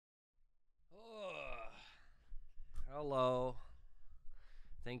Hello.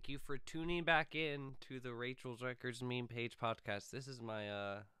 Thank you for tuning back in to the Rachel's Records Meme Page podcast. This is my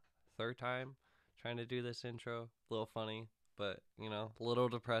third time trying to do this intro. A little funny, but a little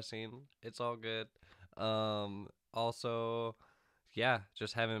depressing. It's all good. Also, yeah,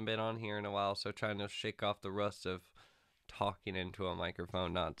 just haven't been on here in a while, so trying to shake off the rust of talking into a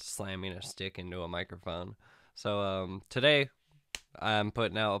microphone, not slamming a stick into a microphone. So today I'm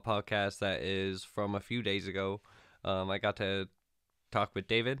putting out a podcast that is from a few days ago. I got to talk with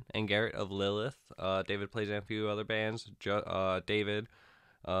David and Garrett of Lilith. David plays in a few other bands. David.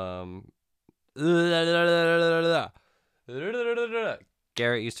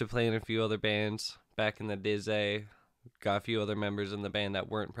 Garrett used to play in a few other bands back in the day. Got a few other members in the band that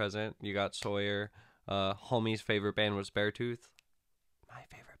weren't present. You got Sawyer. Homie's favorite band was Beartooth. My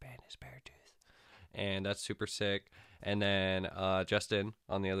favorite band is Beartooth. And that's super sick. And then Justin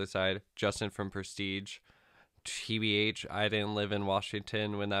on the other side. Justin from Prestige. TBH, I didn't live in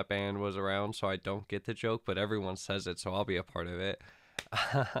Washington when that band was around, so I don't get the joke, but everyone says it, so I'll be a part of it.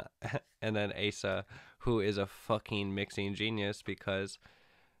 And then Asa, who is a fucking mixing genius because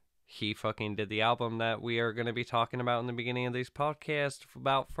he fucking did the album that we are going to be talking about in the beginning of this podcast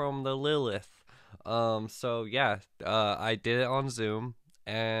about from the Lilith. So yeah, I did it on Zoom,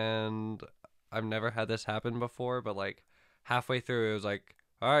 and I've never had this happen before, but like halfway through it was like,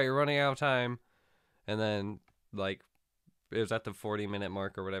 all right, you're running out of time. And then like it was at the 40-minute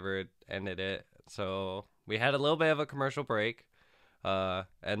mark or whatever it ended it. So we had a little bit of a commercial break.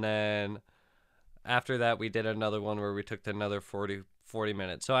 And then after that we did another one where we took another 40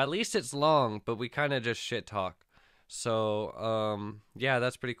 minutes. So at least it's long, but we kind of just shit talk. So yeah,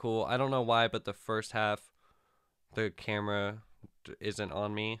 that's pretty cool. I don't know why, but the first half the camera isn't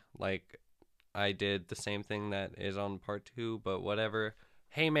on me. Like I did the same thing that is on part 2, but whatever.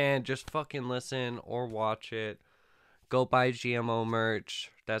 Hey man, just fucking listen or watch it. Go buy GMO merch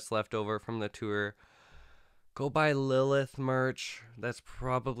that's left over from the tour. Go buy Lilith merch that's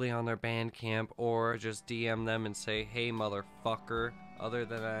probably on their Bandcamp, or just DM them and say, hey motherfucker. Other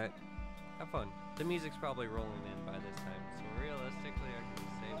than that, have fun. The music's probably rolling in by this time, so realistically I can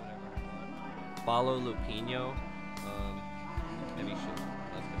say whatever I want. Follow Lupino. Maybe shit.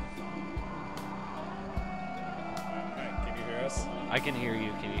 Let's go. Alright, can you hear us? I can hear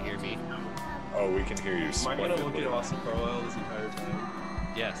you. Can you hear me? Oh, we can hear you. Am I gonna look at Austin Carlisle this entire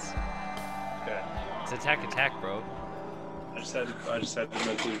time? Yes. Okay. It's attack, bro. I just had to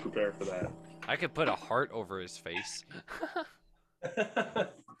mentally prepare for that. I could put a heart over his face.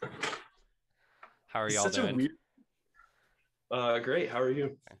 How are y'all doing? Great. How are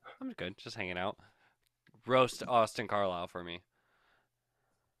you? I'm good. Just hanging out. Roast Austin Carlisle for me.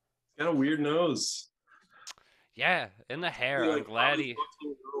 Got a weird nose. Yeah, in the hair. He, I'm glad he.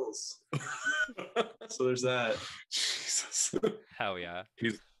 So there's that. Jesus. Hell yeah.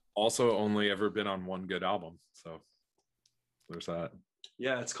 He's also only ever been on one good album, so there's that.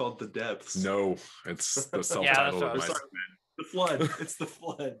 Yeah, it's called The Depths. No, it's the self-titled. Yeah, that's what I of was my... Sorry, man. The Flood. It's The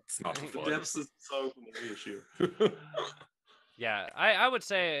Flood. It's not The The Flood. Depths is the song from the reissue. Yeah, I would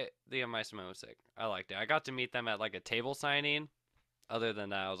say the My Simone was sick. I liked it. I got to meet them at like a table signing. Other than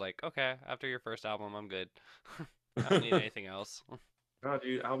that, I was like, okay, after your first album, I'm good. I don't need anything else. Oh,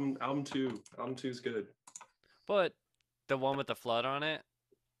 dude, album two is good. But the one with the flood on it,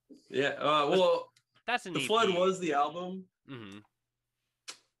 Yeah. Well, that's an The EP. Flood was the album. Mm-hmm.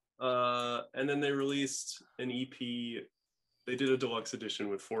 And then they released an EP. They did a deluxe edition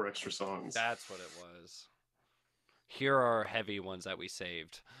with 4 extra songs. That's what it was. Here are heavy ones that we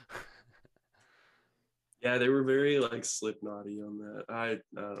saved. Yeah, they were very like Slipknotty on that. I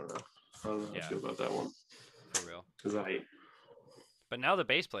don't know. I don't know how Yeah. I feel about that one. For real. Because But now the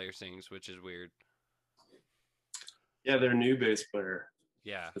bass player sings, which is weird. yeah, their new bass player.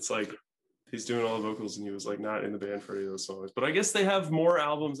 Yeah. It's like he's doing all the vocals and he was like not in the band for any of those songs. But I guess they have more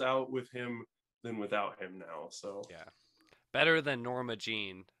albums out with him than without him now. So Yeah. Better than Norma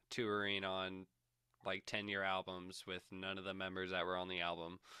Jean touring on like 10-year albums with none of the members that were on the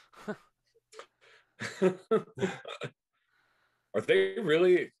album. Are they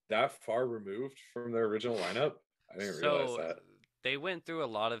really that far removed from their original lineup? I didn't realize that. They went through a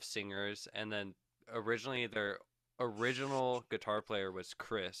lot of singers, and then originally their original guitar player was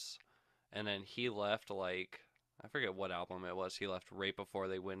Chris, and then he left like, I forget what album it was. He left right before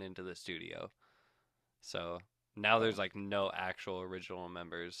they went into the studio. So now there's like no actual original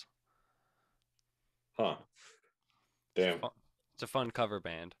members. Huh. Damn. It's a fun cover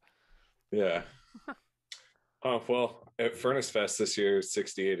band. Yeah. Oh, well, at Furnace Fest this year,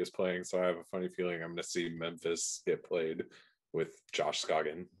 68 is playing, so I have a funny feeling I'm going to see Memphis get played with Josh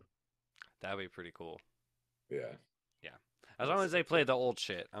Scoggin. That'd be pretty cool. Yeah. As long as they play the old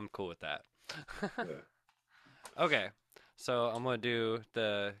shit, I'm cool with that. Yeah. Okay, so I'm gonna do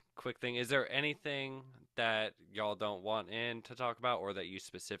the quick thing. Is there anything that y'all don't want in to talk about, or that you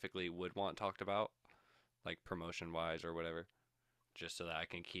specifically would want talked about, like promotion wise or whatever, just so that I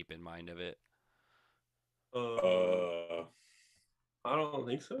can keep in mind of it? Uh, I don't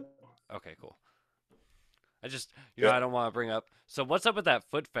think so. Okay, cool. I just, Yeah. I don't want to bring up. So what's up with that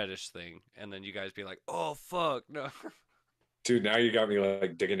foot fetish thing? And then you guys be like, oh fuck, no. Dude, now you got me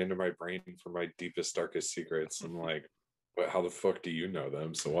like digging into my brain for my deepest, darkest secrets. I'm like, but how the fuck do you know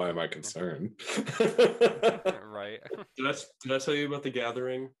them? So why am I concerned? Right. Did I tell you about the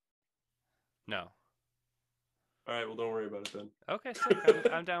gathering? No. All right, well, don't worry about it then. Okay, sick.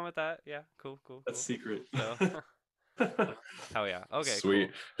 I'm down with that. Yeah, cool. That's secret. So, hell yeah. Okay,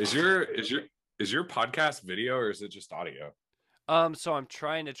 Sweet. cool. Is your podcast video or is it just audio? So I'm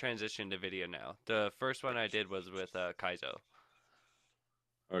trying to transition to video now. The first one I did was with Kaizo.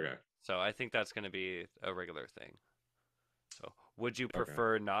 Okay. So I think that's going to be a regular thing. So would you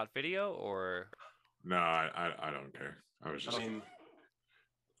prefer not video or? No, I don't care. I was just. I mean,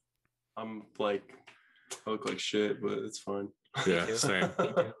 I'm like, I look like shit, but it's fine. Yeah, same.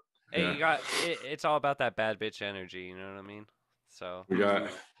 Hey, Yeah. you got it's all about that bad bitch energy. You know what I mean? So We got.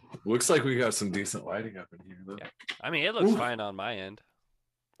 Looks like we got some decent lighting up in here, though. yeah. I mean, it looks fine on my end.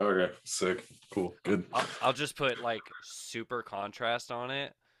 Okay, sick, cool, good. I'll just put like super contrast on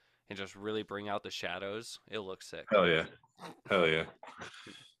it and just really bring out the shadows. It looks sick. Hell yeah, hell yeah.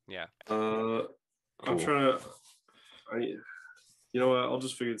 Yeah. I'm trying to. You know what? I'll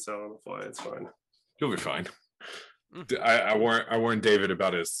just figure this out on the fly. It's fine. You'll be fine. Mhm. I warned David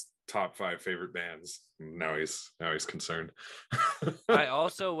about his top 5 favorite bands. Now he's concerned. I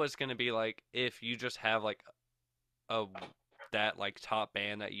also was gonna be like, if you just have like that like top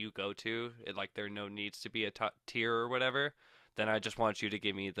band that you go to, like there no needs to be a top tier or whatever, then I just want you to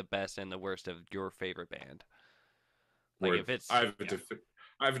give me the best and the worst of your favorite band. Like if it's I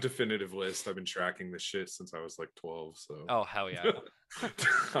have a definitive list. I've been tracking this shit since I was like 12. So oh hell yeah,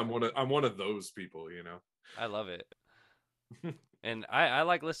 I'm one of those people, you know. I love it. And I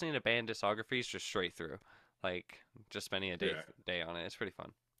like listening to band discographies just straight through, like just spending a day on it. It's pretty fun.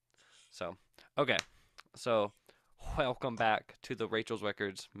 So okay, so welcome back to the Rachel's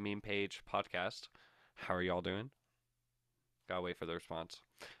Records meme page podcast. How are y'all doing? Gotta wait for the response.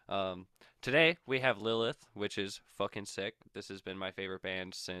 Today we have Lilith, which is fucking sick. This has been my favorite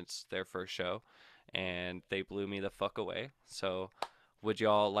band since their first show, and they blew me the fuck away. So, would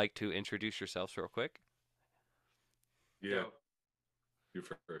y'all like to introduce yourselves real quick? Yeah, Yo, you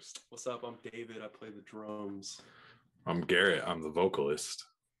first. what's up? I'm David. I play the drums. I'm Garrett. I'm the vocalist.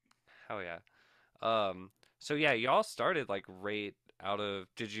 Hell yeah. So yeah, y'all started like right out of.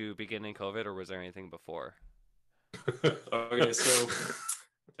 Did you begin in COVID, or was there anything before? Okay, so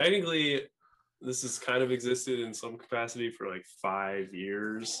technically, this has kind of existed in some capacity for like 5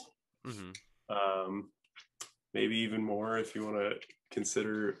 years. Mm-hmm. Maybe even more if you want to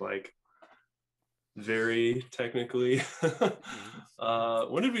consider like very technically.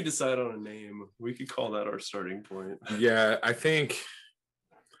 When did we decide on a name? We could call that our starting point. Yeah, I think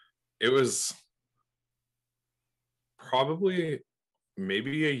it was probably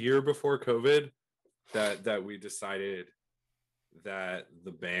maybe a year before COVID that we decided that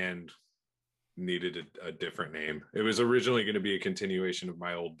the band needed a different name. It was originally going to be a continuation of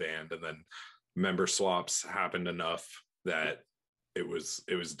my old band, and then member swaps happened enough that it was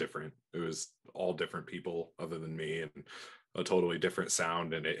different. It was all different people other than me, and a totally different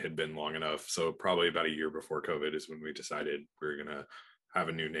sound, and it had been long enough. So probably about a year before COVID is when we decided we were gonna have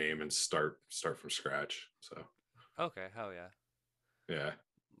a new name and start from scratch. So Okay, hell yeah. yeah.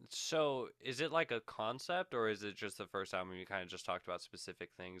 So is it like a concept, or is it just the first album you kind of just talked about specific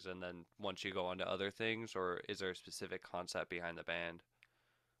things, and then once you go on to other things, or is there a specific concept behind the band?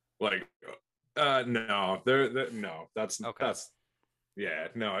 Like no, no, that's Okay. that's yeah,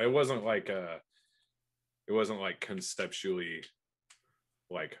 no, it wasn't like conceptually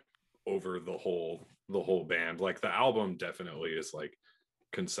like over the whole band. Like the album definitely is like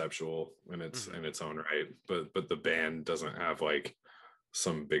conceptual in its own right, but the band doesn't have like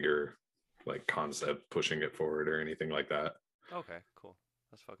some bigger like concept pushing it forward or anything like that. Okay, cool.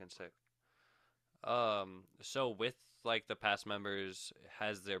 That's fucking sick. So with like the past members,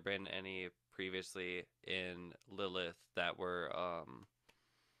 has there been any previously in Lilith that were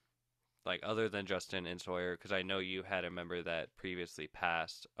like other than Justin and Sawyer? Because I know you had a member that previously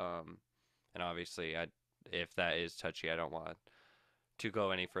passed. And obviously, if that is touchy, I don't want to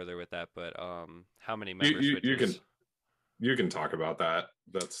go any further with that. But how many member switches? You can talk about that.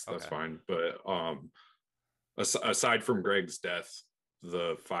 That's Okay. fine. But aside from Greg's death,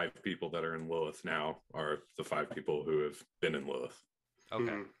 the 5 people that are in Lilith now are the 5 people who have been in Lilith.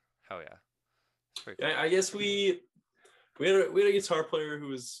 Okay. Hell yeah. I guess we had a guitar player who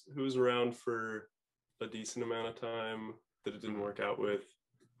was around for a decent amount of time that it didn't work out with,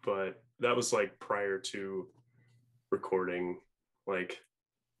 but that was like prior to recording. Like,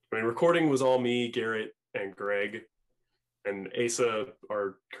 I mean, recording was all me, Garrett, and Greg, and Asa,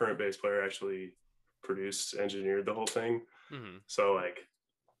 our current bass player, actually produced, engineered the whole thing. So like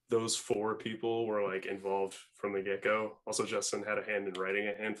those 4 people were like involved from the get-go. Also, Justin had a hand in writing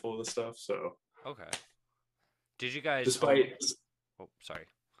a handful of the stuff. So okay. Did you guys sorry.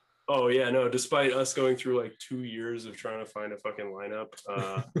 Oh yeah, no, despite us going through like 2 years of trying to find a fucking lineup,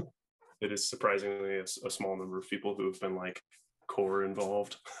 it is surprisingly a small number of people who have been like core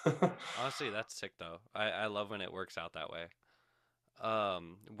involved. Honestly, that's sick though. I love when it works out that way.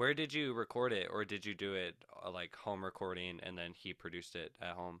 Where did you record it, or did you do it like home recording and then he produced it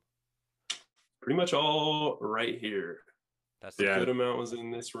at home? Pretty much all right here. That's a good amount was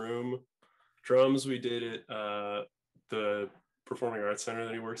in this room. Drums we did at the Performing Arts Center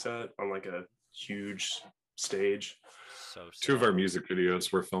that he works at, on like a huge stage. So sick. 2 of our music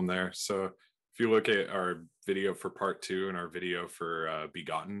videos were filmed there. So if you look at our video for part 2 and our video for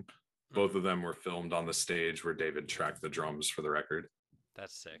Begotten, both of them were filmed on the stage where David tracked the drums for the record.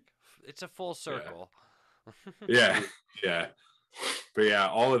 That's sick. It's a full circle. Yeah. But yeah,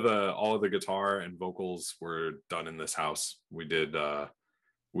 all of the guitar and vocals were done in this house. We did the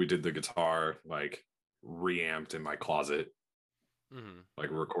guitar like reamped in my closet,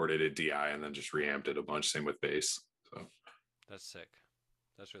 like recorded at DI and then just reamped it a bunch. Same with bass. So that's sick.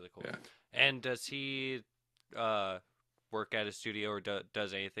 That's really cool. Yeah. And does he work at a studio or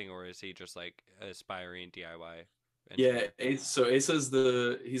does anything, or is he just like aspiring DIY engineer? Yeah, so Asa's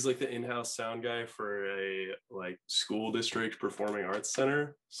he's like the in-house sound guy for a like school district performing arts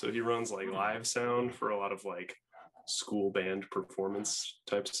center. So he runs like live sound for a lot of like school band performance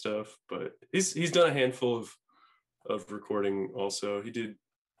type stuff. But he's done a handful of recording also. He did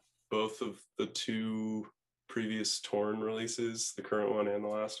both of the 2 previous Torn releases, the current one and the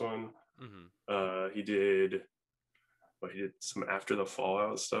last one. He did some After the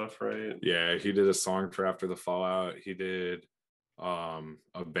Fallout stuff, right? Yeah, he did a song for After the Fallout. He did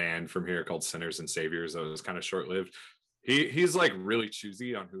a band from here called Sinners and Saviors that was kind of short-lived. He's like really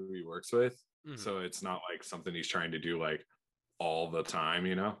choosy on who he works with. So it's not like something he's trying to do like all the time,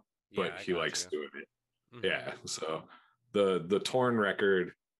 you know, but he likes doing it. Yeah. So the Torn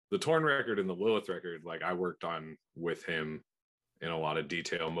record and the Lilith record, like I worked on with him in a lot of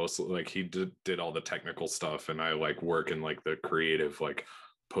detail. Mostly like he did all the technical stuff and I like work in like the creative like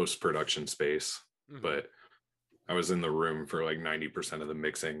post-production space. But I was in the room for like 90% of the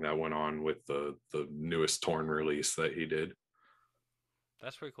mixing that went on with the newest Torn release that he did.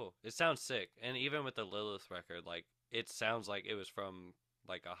 That's pretty cool. It sounds sick. And even with the Lilith record, like it sounds like it was from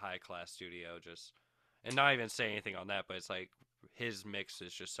like a high class studio, just, and not even say anything on that, but it's like his mix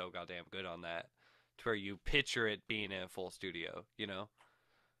is just so goddamn good on that, to where you picture it being in a full studio, you know?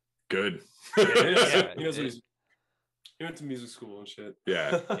 Good. Yeah, he went to music school and shit.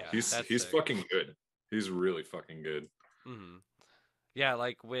 Yeah, he's fucking good. He's really fucking good. Yeah,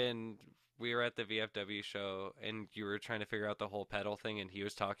 like when we were at the VFW show and you were trying to figure out the whole pedal thing and he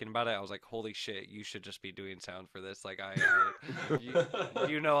was talking about it, I was like, holy shit, you should just be doing sound for this. Like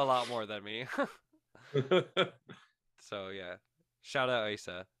you know a lot more than me. So yeah, shout out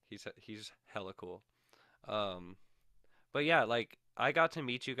Isa. He's hella cool. But yeah, like I got to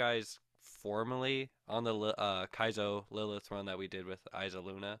meet you guys formally on the Kaizo Lilith run that we did with Isa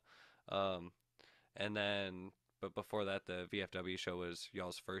Luna. And then, but before that, the VFW show was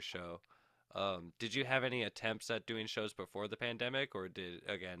y'all's first show. Did you have any attempts at doing shows before the pandemic, or did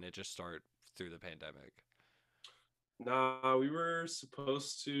it just start through the pandemic? Nah, we were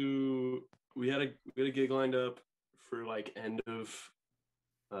supposed to. We had a gig lined up for like end of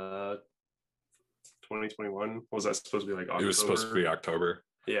 2021. What was that supposed to be, like October? It was supposed to be October.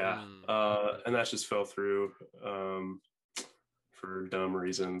 Yeah. And that just fell through for dumb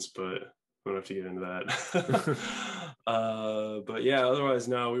reasons, but we don't have to get into that. But yeah, otherwise,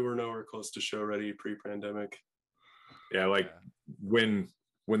 no, we were nowhere close to show ready pre-pandemic. Yeah, like when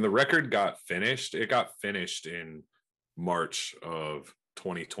the record got finished, it got finished in March of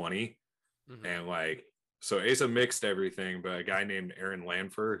 2020. And like, so Asa mixed everything, but a guy named Aaron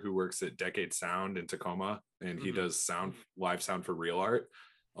Lanfer, who works at Decade Sound in Tacoma, and he does live sound for Real Art,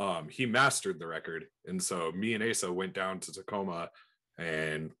 he mastered the record. And so me and Asa went down to Tacoma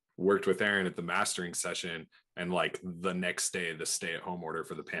and worked with Aaron at the mastering session, and like the next day the stay-at-home order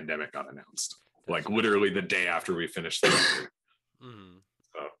for the pandemic got announced. like literally the day after we finished the record. Mm-hmm.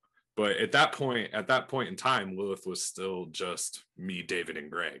 So, but at that point in time, Lilith was still just me, David,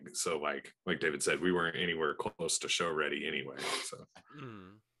 and Greg. So like David said, we weren't anywhere close to show ready anyway. So,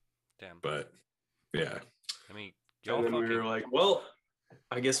 Damn. but yeah, I mean, and then we were like, well,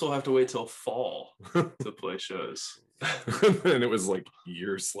 I guess we'll have to wait till fall to play shows. and it was like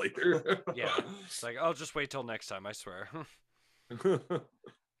years later. Yeah, it's like, I'll just wait till next time, I swear.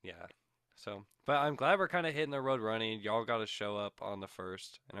 Yeah. So, but I'm glad we're kind of hitting the road running. Y'all got to show up on the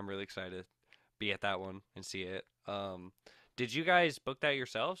 1st, and I'm really excited to be at that one and see it. Did you guys book that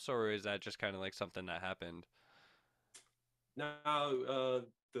yourselves, or is that just kind of like something that happened? No,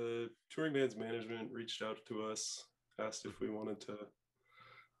 the touring band's management reached out to us, asked if we wanted to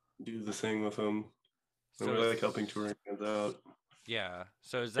do the thing with them. So we like helping touring bands out. Yeah.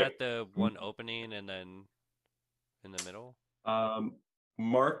 So is that the one opening and then in the middle?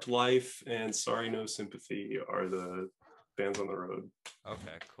 Marked Life and Sorry No Sympathy are the bands on the road.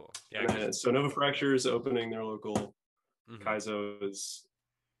 Okay, cool. Yeah. So Nova Fracture is opening their local. Kaizo is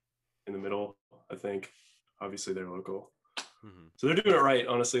in the middle, I think. Obviously, they're local. So they're doing it right.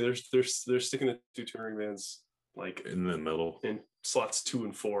 Honestly, they're sticking the 2 touring bands like in the middle in slots 2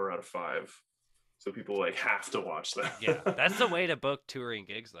 and 4 out of 5. So people like have to watch that. Yeah, that's the way to book touring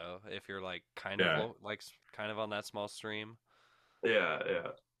gigs, though. If you're like kind of on that small stream. Yeah.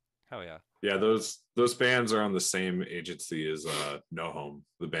 Hell yeah. Yeah, those bands are on the same agency as No Home,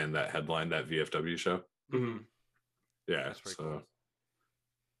 the band that headlined that VFW show. Yeah, so cool.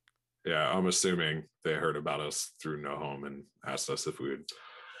 Yeah, I'm assuming they heard about us through No Home and asked us if we would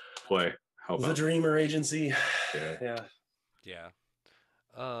play. Help the out. Dreamer Agency. Yeah.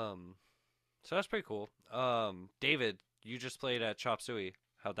 So that's pretty cool. David, you just played at Chop Suey.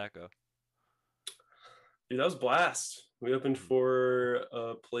 How'd that go? Dude, that was a blast. We opened for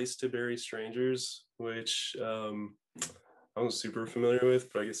a Place to Bury Strangers, which I wasn't super familiar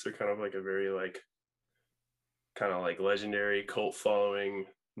with, but I guess they're kind of like a very legendary cult following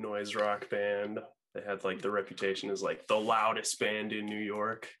noise rock band. They had like the reputation as like the loudest band in New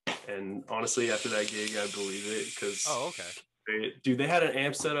York. And honestly, after that gig, I believe it because they had an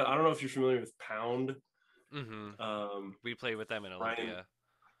amp setup. I don't know if you're familiar with Pound. We played with them in Olympia.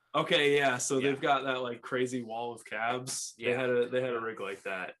 Okay, yeah. So they've got that like crazy wall of cabs. Yeah. They had a rig like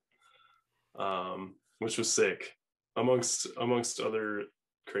that, which was sick, amongst other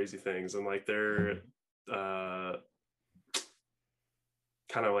crazy things. And like their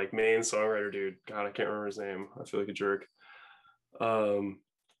kind of like main songwriter dude, God, I can't remember his name. I feel like a jerk.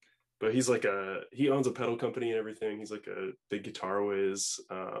 But he's like he owns a pedal company and everything. He's like a big guitar whiz.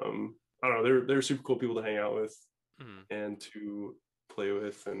 I don't know. They're super cool people to hang out with and to play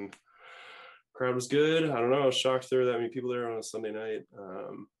with, and crowd was good. I don't know. I was shocked there were that many people there on a Sunday night.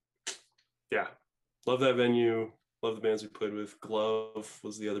 Yeah, love that venue. Love the bands we played with. Glove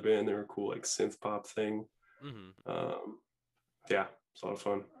was the other band. They were a cool like synth pop thing. Yeah, it's a lot of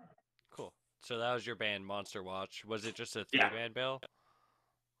fun. Cool. So that was your band, Monster Watch. Was it just a 3-band bill?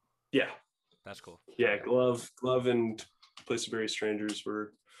 Yeah, that's cool. Yeah, Glove and Place to Bury Strangers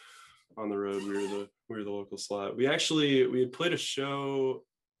were on the road. We were the local slot. We had played a show,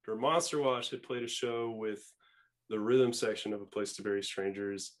 or Monster Watch had played a show with the rhythm section of A Place to Bury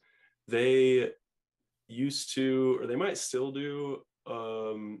Strangers. They used to, or they might still do,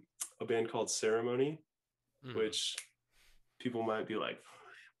 a band called Ceremony, which people might be like,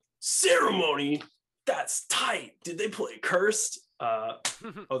 Ceremony? That's tight. Did they play Cursed?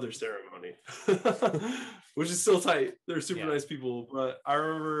 Other Ceremony, which is still tight. They're super nice people. But I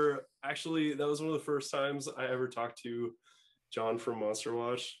remember actually that was one of the first times I ever talked to John from Monster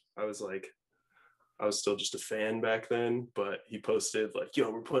Watch. I was still just a fan back then, but he posted like, yo,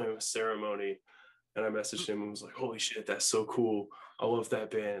 we're playing with Ceremony. And I messaged him and was like, holy shit, that's so cool. I love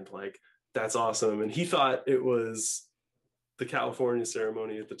that band. Like, that's awesome. And he thought it was the California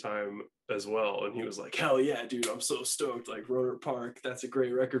Ceremony at the time as well. And he was like, hell yeah, dude, I'm so stoked. Like, Rohnert Park, that's a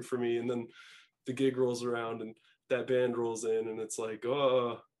great record for me. And then the gig rolls around and that band rolls in and it's like,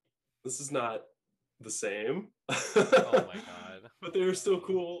 oh, this is not the same. Oh my God. But they were still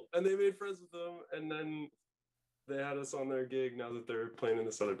cool. And they made friends with them. And then they had us on their gig now that they're playing in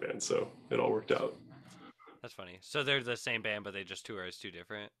this other band. So it all worked out. That's funny. So they're the same band, but they just tour as two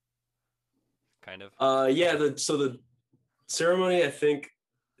different, kind of? Yeah, the Ceremony, I think,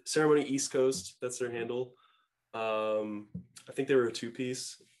 Ceremony East Coast, that's their handle. I think they were a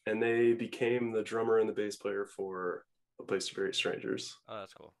two-piece, and they became the drummer and the bass player for A Place to Bury Strangers. Oh,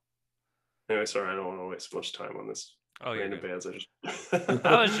 that's cool. Anyway, sorry, I don't want to waste much time on this. Oh, random you're bands.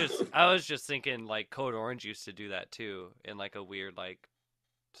 I was just thinking like Code Orange used to do that too, in like a weird like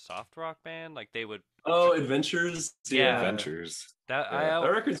soft rock band. Like they would. Oh, Adventures. Yeah. Adventures. That Yeah.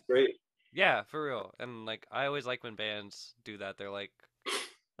 That record's great. Yeah, for real. And like I always like when bands do that. They're like,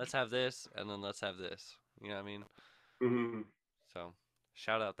 let's have this, and then let's have this. You know what I mean? Mhm. So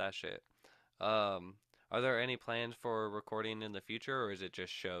shout out that shit. Um, are there any plans for recording in the future, or is it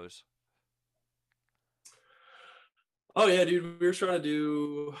just shows? Oh yeah, dude. We're trying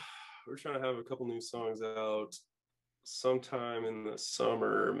to have a couple new songs out sometime in the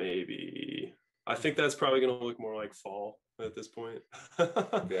summer, maybe. I think that's probably gonna look more like fall at this point.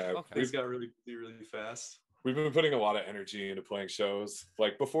 Yeah, Okay. Things got really busy really fast. we've been putting a lot of energy into playing shows.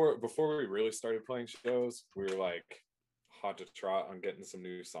 Like before we really started playing shows, we were like hot to trot on getting some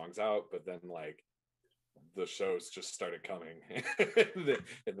new songs out, but then like the shows just started coming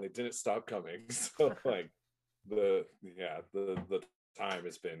and they didn't stop coming. So like the time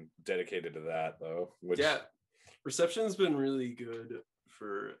has been dedicated to that though, which Yeah, reception's been really good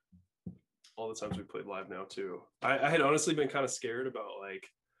for all the times we played live now too. I had honestly been kind of scared about like,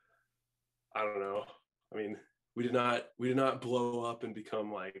 I don't know. I mean, we did not blow up and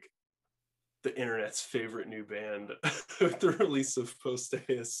become like the internet's favorite new band with the release of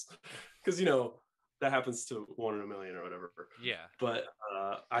Posteus, because that happens to 1 in a million or whatever. Yeah. But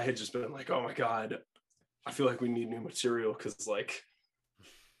I had just been like, oh my god, I feel like we need new material because like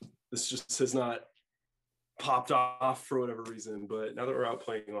this just has not popped off for whatever reason. But now that we're out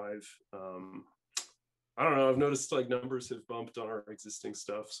playing live, I don't know, I've noticed like numbers have bumped on our existing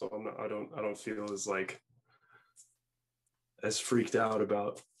stuff, so I don't feel as freaked out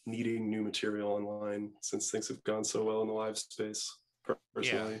about needing new material online since things have gone so well in the live space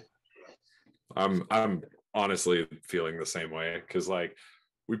personally. I'm honestly feeling the same way because like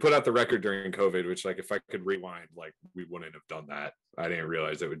we put out the record during COVID, which like if I could rewind, like we wouldn't have done that. I didn't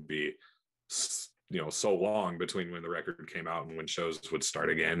realize it would be so long between when the record came out and when shows would start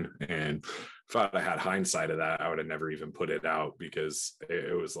again. And if I had hindsight of that, I would have never even put it out because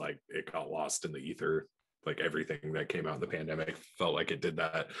it was like it got lost in the ether. Like everything that came out in the pandemic felt like it did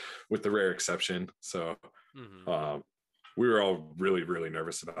that, with the rare exception. So we were all really, really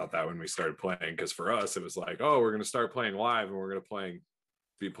nervous about that when we started playing, because for us it was like, oh, we're going to start playing live and we're going to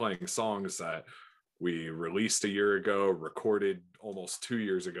be playing songs that we released a year ago, recorded almost 2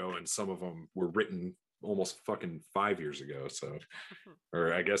 years ago, and some of them were written almost fucking 5 years ago. So,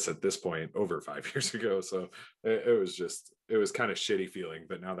 or I guess at this point over 5 years ago. So it was kind of shitty feeling.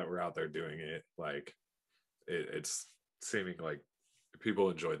 But now that we're out there doing it, like it's seeming like people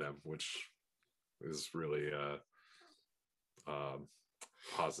enjoy them, which is really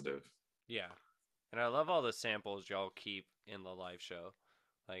positive. Yeah. And I love all the samples y'all keep in the live show.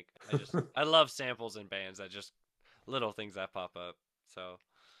 Like I love samples in bands, that just little things that pop up. So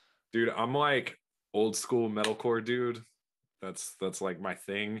dude, I'm like old school metalcore dude. That's like my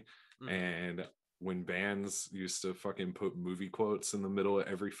thing. And when bands used to fucking put movie quotes in the middle of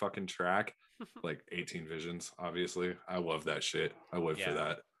every fucking track, like 18 Visions, obviously, I love that shit. I live for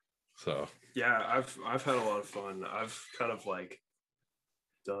that. So yeah, I've had a lot of fun. I've kind of like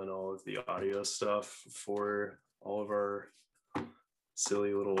done all of the audio stuff for all of our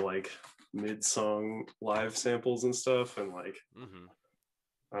silly little like mid-song live samples and stuff, and like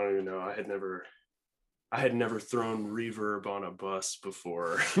I don't even know, I had never thrown reverb on a bus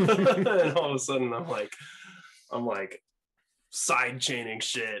before. And all of a sudden I'm like side chaining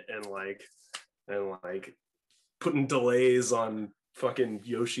shit and like putting delays on fucking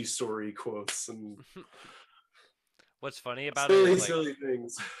Yoshi Story quotes and what's funny about it is like, silly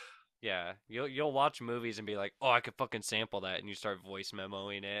things. Yeah, you'll watch movies and be like, oh, I could fucking sample that, and you start voice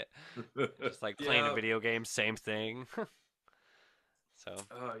memoing it. Just like playing a video game, same thing. So.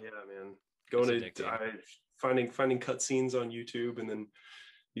 Oh yeah, man. Finding cutscenes on YouTube and then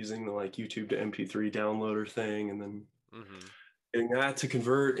using the like YouTube to MP3 downloader thing, and then getting that to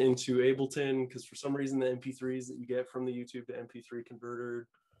convert into Ableton, because for some reason the MP3s that you get from the YouTube to MP3 converter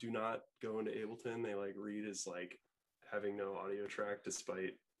do not go into Ableton. They like read as like having no audio track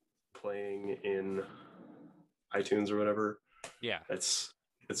despite playing in iTunes or whatever. Yeah, it's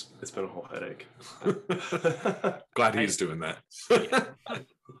been a whole headache. Glad he's doing that.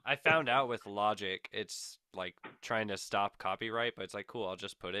 I found out with Logic, it's like trying to stop copyright, but it's like, cool, I'll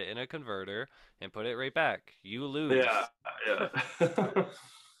just put it in a converter and put it right back. You lose. Yeah.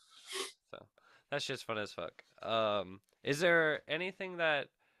 So that's just fun as fuck. Is there anything that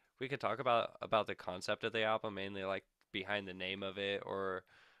we could talk about the concept of the album, mainly like behind the name of it, or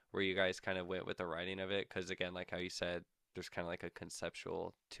where you guys kind of went with the writing of it? Because again, like how you said, there's kind of like a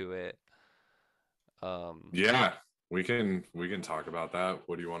conceptual to it. Yeah, we can talk about that.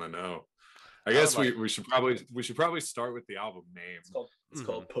 What do you want to know? I guess we should probably start with the album name. It's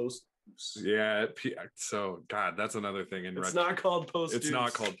called Post. Yeah. So God, that's another thing. It's not called Post. It's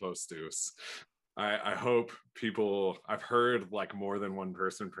not called Post. I hope people. I've heard like more than one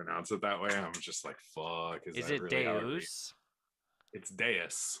person pronounce it that way. I'm just like, fuck. Is that it really Deus? It's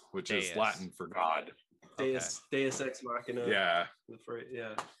Deus, which Deus. is Latin for God. Deus Ex Machina. Yeah.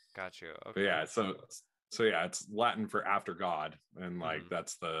 Yeah. Got you. Okay. But yeah. So yeah, it's Latin for after God, and like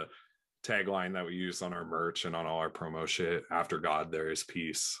that's the tagline that we use on our merch and on all our promo shit. After God, there is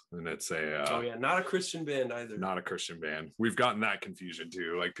peace, and it's a not a Christian band either. Not a Christian band. We've gotten that confusion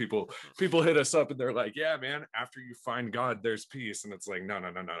too. Like people hit us up and they're like, "Yeah, man, after you find God, there's peace," and it's like, no.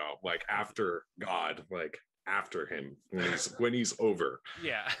 Like after God, like after him when he's over.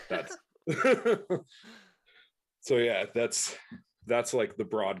 Yeah. That's so yeah. That's like the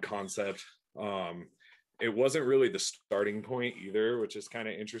broad concept. It wasn't really the starting point either, which is kind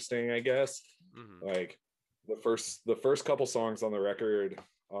of interesting, I guess. Like the first couple songs on the record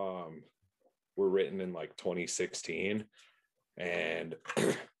were written in like 2016, and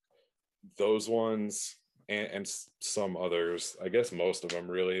those ones and some others, I guess most of them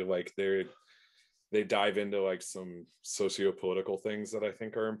really, like they dive into like some socio-political things that I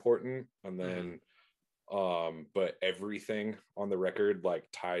think are important, and then but everything on the record like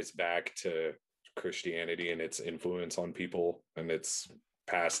ties back to Christianity and its influence on people and its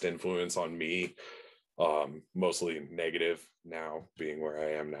past influence on me, mostly negative now, being where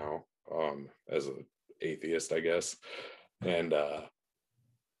I am now, as an atheist, I guess. And but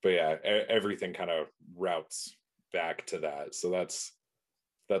yeah, everything kind of routes back to that. So that's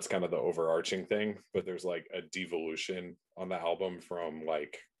kind of the overarching thing, but there's like a devolution on the album from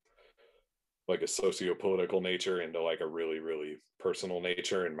like a socio-political nature into like a really, really personal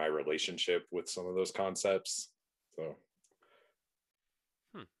nature in my relationship with some of those concepts. So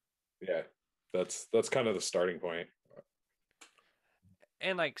yeah, that's kind of the starting point.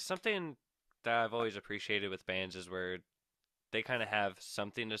 And like something that I've always appreciated with bands is where they kind of have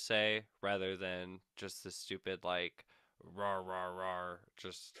something to say rather than just the stupid like rah rah rah,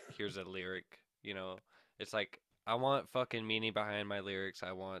 just here's a lyric, you know. It's like I want fucking meaning behind my lyrics.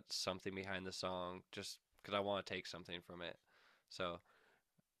 I want something behind the song just because I want to take something from it. So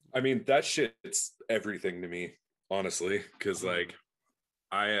I mean, that shit's everything to me, honestly, because like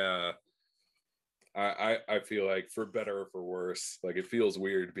I feel like, for better or for worse, like it feels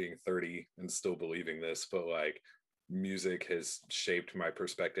weird being 30 and still believing this, but like music has shaped my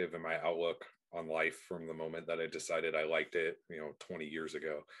perspective and my outlook on life from the moment that I decided I liked it, 20 years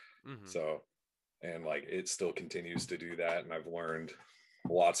ago. So, and like it still continues to do that, and I've learned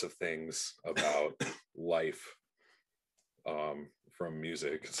lots of things about life from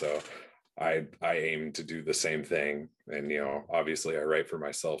music. So I aim to do the same thing, and obviously I write for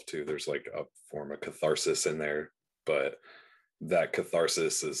myself too. There's like a form of catharsis in there, but that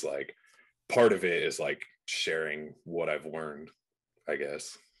catharsis is like part of it is like sharing what I've learned, I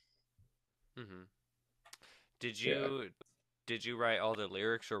guess. Did you write all the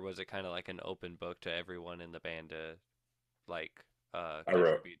lyrics, or was it kind of like an open book to everyone in the band to like I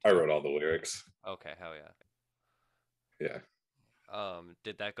wrote all the lyrics. Okay, hell yeah.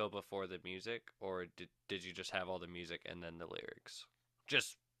 Did that go before the music, or did you just have all the music and then the lyrics?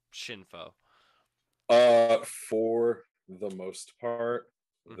 Just shinfo. For the most part,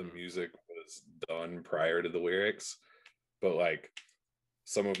 the music was done prior to the lyrics, but like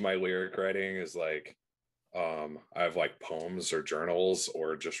some of my lyric writing is like I have like poems or journals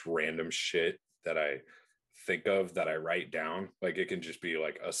or just random shit that I think of that I write down. Like it can just be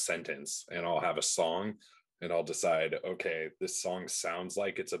like a sentence, and I'll have a song and I'll decide, okay, this song sounds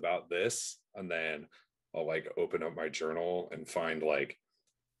like it's about this, and then I'll like open up my journal and find like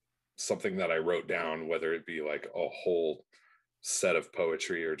something that I wrote down, whether it be like a whole set of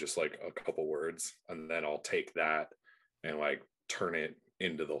poetry or just like a couple words, and then I'll take that and like turn it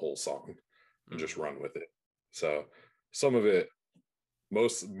into the whole song and just run with it. So some of it,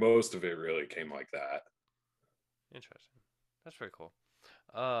 most of it really came like that. Interesting. That's pretty cool.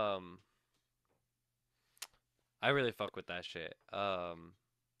 I really fuck with that shit.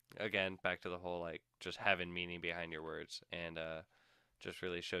 Again, back to the whole like just having meaning behind your words, and just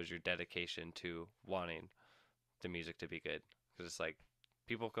really shows your dedication to wanting the music to be good. Because it's like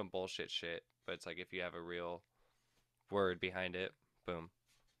people can bullshit shit, but it's like if you have a real word behind it, boom.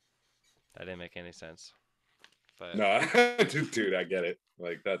 That didn't make any sense. But no, dude, I get it.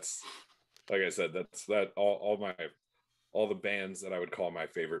 Like that's, like I said, that's that all the bands that I would call my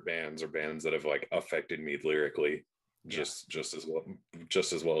favorite bands are bands that have like affected me lyrically, just as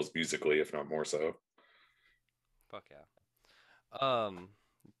well as musically, if not more so. Fuck yeah.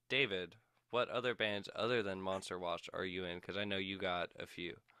 David, what other bands other than Monster Watch are you in? Because I know you got a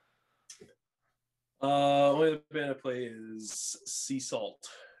few. Only other band I play is Sea Salt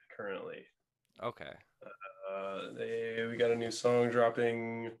currently. Okay. We got a new song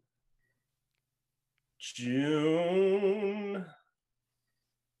dropping June.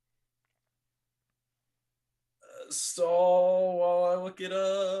 Stall while I look it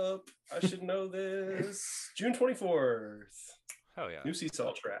up. I should know this. June 24th. Oh yeah. New Sea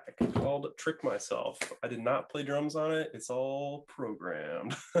Salt track called Trick Myself. I did not play drums on it. It's all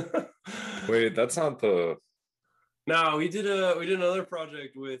programmed. Wait, that's not the... No, we did another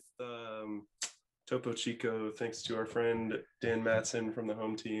project with Topo Chico, thanks to our friend Dan Matson from the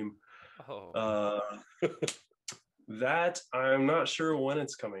home team. Oh. That I'm not sure when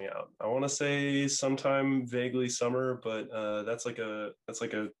it's coming out. I want to say sometime vaguely summer, but that's like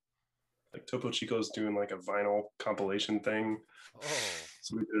Topo Chico's doing like a vinyl compilation thing. Oh.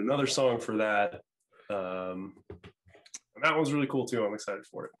 So we did another song for that. And that one's really cool too. I'm excited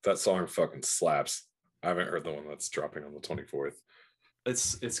for it. That song fucking slaps. I haven't heard the one that's dropping on the 24th.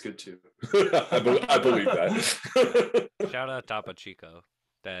 It's good too. I believe that. Shout out Topo Chico.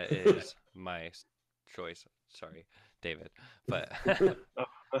 That is my choice. Sorry, David. But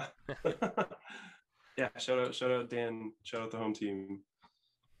yeah, shout out Dan, shout out the home team.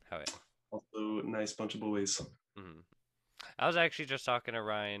 Hell yeah. Also, nice bunch of boys. Mm-hmm. I was actually just talking to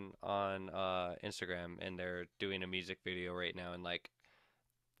Ryan on Instagram, and they're doing a music video right now, and like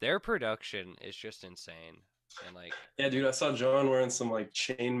their production is just insane. And like, yeah, dude, I saw John wearing some like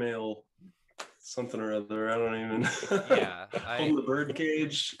chainmail something or other. I don't even. Yeah, holding the bird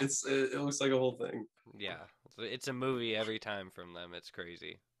cage. It looks like a whole thing. Yeah, it's a movie every time from them. It's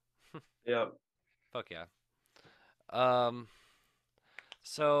crazy. Yeah. Fuck yeah.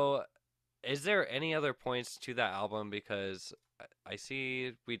 So is there any other points to that album? Because I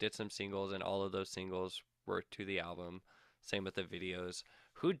see we did some singles, and all of those singles were to the album. Same with the videos.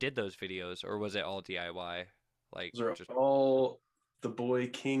 Who did those videos, or was it all DIY? Like, Those are just all the boy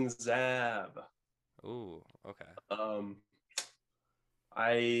King Zab. Ooh, okay.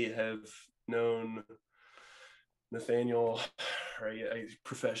 I have known Nathaniel, right?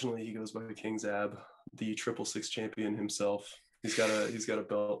 Professionally, he goes by King Zab, the 666 champion himself. He's got a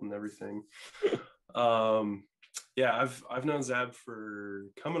belt and everything. Yeah, I've known Zab for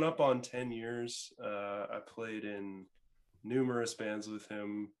coming up on 10 years. I played in numerous bands with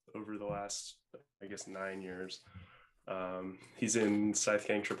him over the last, I guess, 9 years. He's in Scythe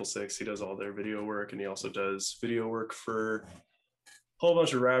Gang 666. He does all their video work, and he also does video work for a whole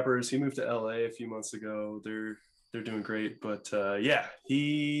bunch of rappers. He moved to LA a few months ago. They're doing great, but yeah,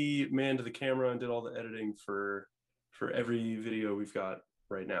 he manned the camera and did all the editing for every video we've got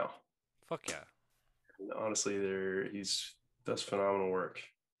right now. Fuck yeah. And honestly, he does phenomenal work.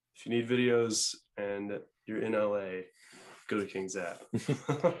 If you need videos and you're in LA, go to King Zap.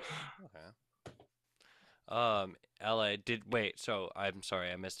 Okay. LA so I'm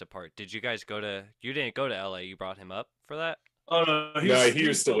sorry, I missed a part. Did you guys you didn't go to LA, you brought him up for that? Oh no, he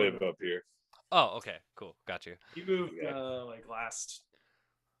used to live up here. Oh, okay, cool, got you. He moved like last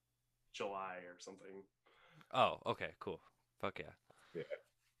July or something. Oh, okay, cool. Fuck yeah. Yeah.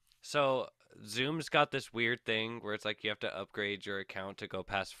 So Zoom's got this weird thing where it's like you have to upgrade your account to go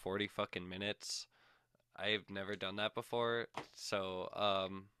past 40 fucking minutes. I've never done that before. So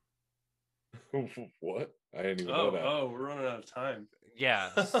what? I didn't even know that. Oh, we're running out of time.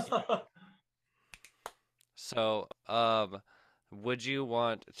 Yeah. So would you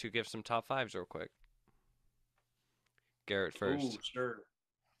want to give some top fives real quick? Garrett first. Ooh, sure.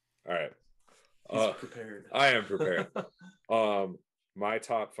 All right. He's prepared. I am prepared. My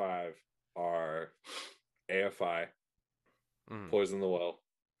top 5 are AFI, Poison the Well,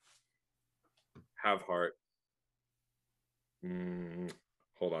 Have Heart.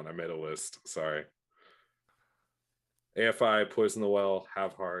 Hold on, I made a list. Sorry. AFI, Poison the Well,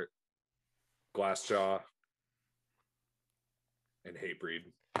 Have Heart, Glassjaw, and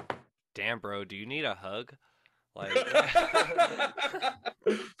Hatebreed. Damn, bro, do you need a hug? Like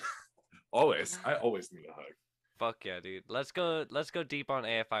Always. I always need a hug. Fuck yeah, dude. Let's go deep on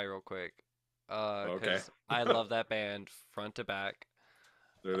AFI real quick. Okay. I love that band front to back.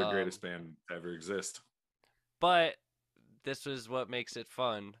 They're the greatest band to ever exist. But this is what makes it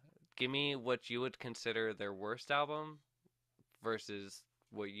fun. Give me what you would consider their worst album versus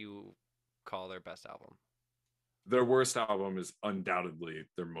what you call their best album. Their worst album is undoubtedly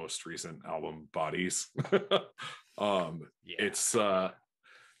their most recent album, Bodies. It's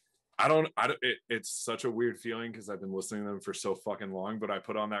it's such a weird feeling because I've been listening to them for so fucking long, but I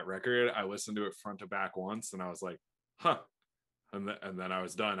put on that record, I listened to it front to back once, and I was like, huh, and then I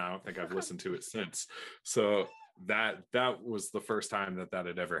was done. I don't think I've listened to it since. So that was the first time that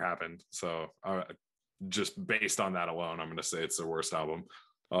had ever happened. So just based on that alone, I'm gonna say it's their worst album.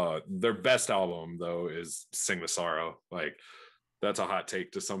 Their best album though is "Sing the Sorrow." Like that's a hot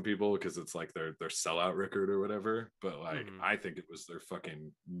take to some people because it's like their sellout record or whatever. But like I think it was their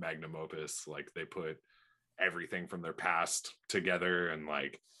fucking magnum opus. Like they put everything from their past together, and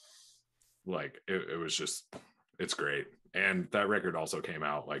it was just, it's great. And that record also came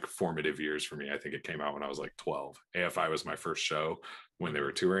out like formative years for me. I think it came out when I was like 12. AFI was my first show when they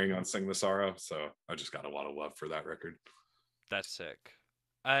were touring on Sing the Sorrow, so I just got a lot of love for that record. That's sick.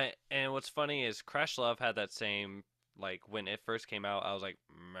 And what's funny is Crash Love had that same, like when it first came out, I was like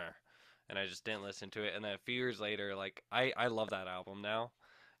meh, and I just didn't listen to it. And then a few years later, like I love that album now,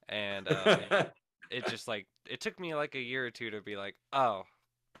 and it just like it took me like a year or two to be like, oh,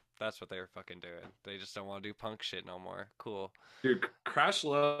 that's what they were fucking doing. They just don't want to do punk shit no more. Cool. Dude, Crash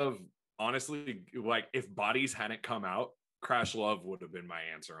Love, honestly, like if Bodies hadn't come out, Crash Love would have been my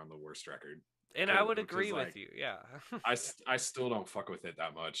answer on the worst record. And I would agree with you. Yeah. I still don't fuck with it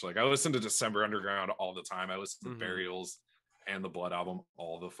that much. Like I listen to December Underground all the time. I listen to Burials and the Blood album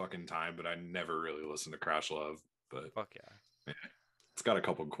all the fucking time, but I never really listen to Crash Love. But fuck yeah. It's got a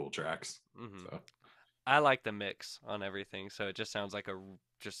couple cool tracks. So I like the mix on everything, so it just sounds like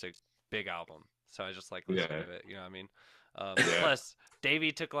just a big album. So I just like listening to it. You know what I mean? Plus,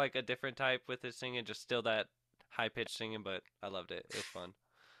 Davey took like a different type with his singing, just still that high pitched singing, but I loved it. It was fun.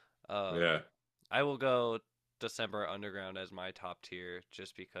 I will go December Underground as my top tier,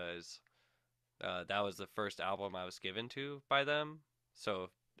 just because that was the first album I was given to by them. So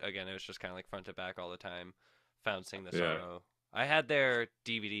again, it was just kind of like front to back all the time. Found Sing the Sorrow. I had their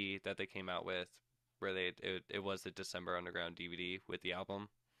DVD that they came out with, where it was the December Underground DVD with the album.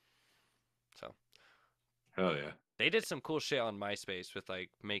 So, hell yeah, they did some cool shit on MySpace with like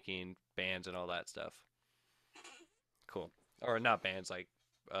making bands and all that stuff. Cool, or not bands, like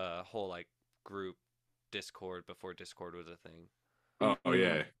whole like group Discord before Discord was a thing. Oh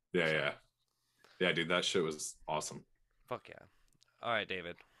yeah, dude, that shit was awesome. Fuck yeah. All right,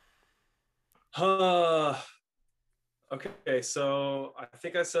 David. Okay, so I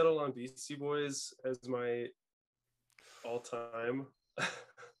think I settled on Beastie Boys as my all-time.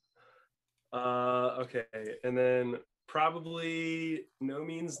 Okay, and then probably No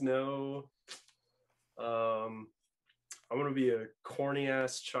Means No. I'm gonna be a corny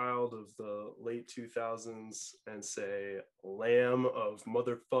ass child of the late 2000s and say Lamb of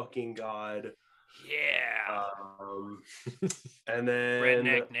Motherfucking God. Yeah. And then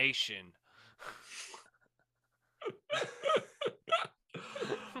Redneck Nation.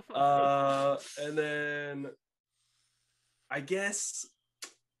 And then I guess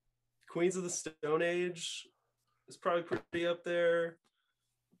Queens of the Stone Age is probably pretty up there.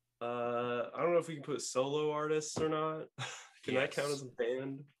 I don't know if we can put solo artists or not. Can that count as a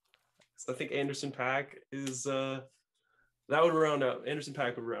band? So I think Anderson .Paak is that would round out. Anderson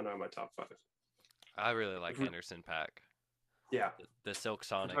 .Paak would round out my top 5. I really like Anderson .Paak. Yeah, the Silk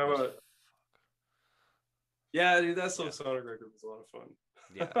Sonic. Yeah, dude, that Silk Sonic record was a lot of fun.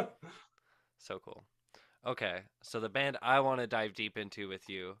 Yeah, so cool. Okay, so the band I want to dive deep into with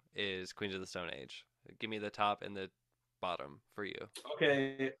you is Queens of the Stone Age. Give me the top and the bottom for you.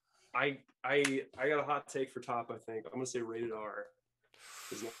 Okay, I got a hot take for top. I think I'm gonna say Rated R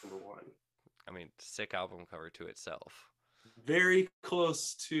is number 1. I mean, sick album cover to itself. Very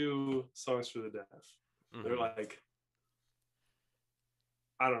close to Songs for the Deaf. They're like,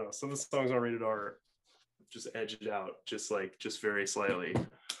 I don't know. Some of the songs on Rated R just edge it out, just very slightly.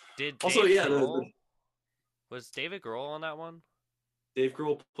 Was David Grohl on that one? Dave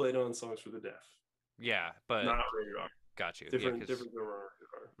Grohl played on Songs for the Deaf. Yeah, but not Rated R. Got you. Different drummer on Rated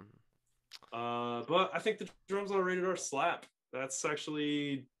R. But I think the drums on Rated R slap. That's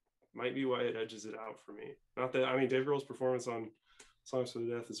actually might be why it edges it out for me. Not that, I mean, Dave Grohl's performance on Songs for the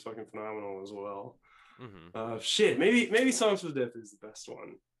Deaf is fucking phenomenal as well. Maybe Songs for the Deaf is the best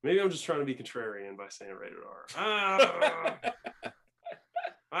one. Maybe I'm just trying to be contrarian by saying Rated R.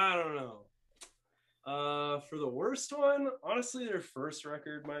 I don't know. For the worst one, honestly, their first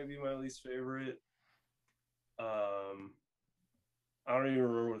record might be my least favorite. I don't even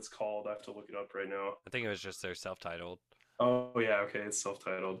remember what it's called. I have to look it up right now. I think it was just their self-titled. Oh yeah, okay, it's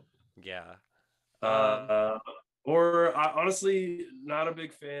self-titled. Yeah. Or honestly, not a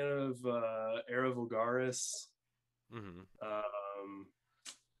big fan of Era Vulgaris.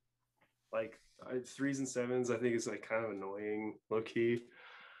 Like 3s and 7s, I think it's like kind of annoying, low key.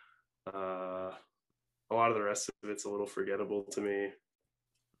 A lot of the rest of it's a little forgettable to me.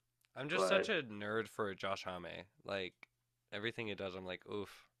 I'm just such a nerd for Josh Homme. Like, Everything it does, I'm like, oof,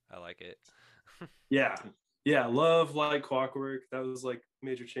 I like it. Yeah. Yeah. Love like Clockwork. That was like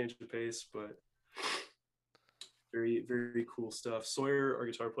major change of pace, but very, very cool stuff. Sawyer, our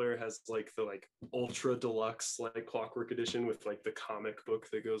guitar player, has like the like ultra deluxe like Clockwork edition with like the comic book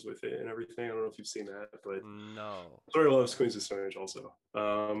that goes with it and everything. I don't know if you've seen that, but No. Sawyer loves Queens of Stone Age also.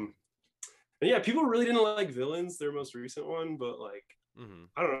 And yeah, people really didn't like Villains, their most recent one, but like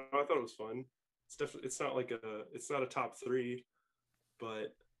I don't know, I thought it was fun. It's definitely it's not a top 3,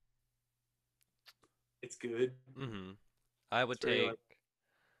 but it's good. I would It's very take like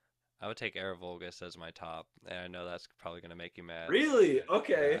I would take Air Volgus as my top, and I know that's probably gonna make you mad. really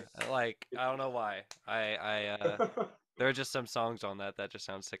okay. Yeah. Like I don't know why. There are just some songs on that just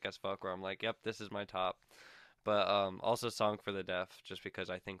sound sick as fuck. Where I'm like, yep, this is my top. But also Song for the Deaf, just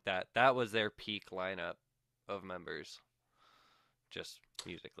because I think that was their peak lineup of members, just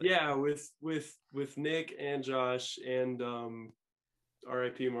musically. Yeah, with Nick and Josh and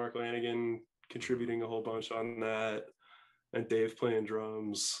R.I.P. Mark Lanigan contributing a whole bunch on that, and Dave playing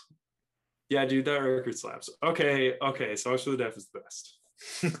drums. Yeah, dude, that record slaps. Okay, Songs for the Deaf is the best.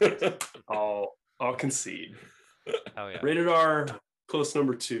 I'll concede. Oh yeah. Rated R, close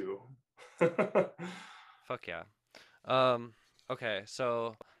number 2. Fuck yeah. Okay,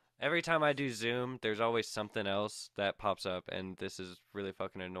 so every time I do Zoom, there's always something else that pops up, and this is really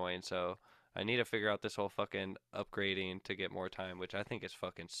fucking annoying. So I need to figure out this whole fucking upgrading to get more time, which I think is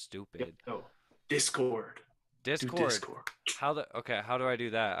fucking stupid. Oh, Discord. Discord. How do I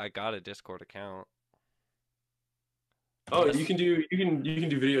do that? I got a Discord account. Oh, you can do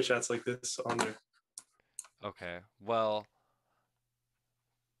video chats like this on there. Okay. Well,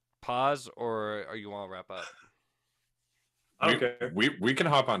 pause or you want to wrap up? I don't care. We can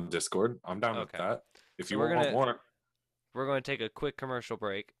hop on Discord. I'm down with that. If so you want more. We're going to take a quick commercial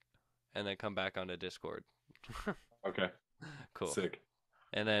break and then come back onto Discord. Okay. Cool. Sick.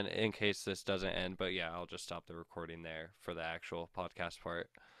 And then in case this doesn't end, but yeah, I'll just stop the recording there for the actual podcast part.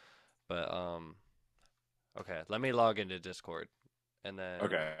 But okay, let me log into Discord and then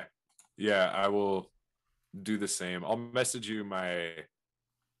okay. Yeah, I will do the same. I'll message you my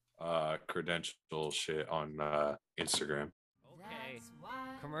credential shit on Instagram. Okay.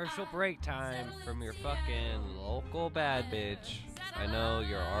 Commercial break time from your fucking local bad bitch. I know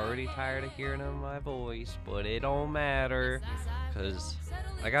you're already tired of hearing my voice, but it don't matter, cause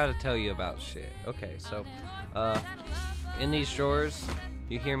I gotta tell you about shit. Okay, so in these drawers,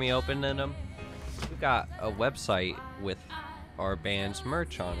 you hear me opening them? We got a website with our band's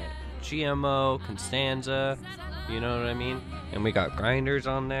merch on it. GMO, Constanza, you know what I mean? And we got grinders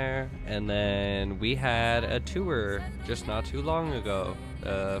on there, and then we had a tour just not too long ago,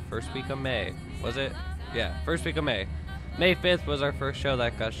 first week of May. Was it? Yeah, first week of May. May 5th was our first show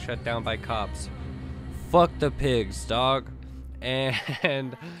that got shut down by cops. Fuck the pigs, dog.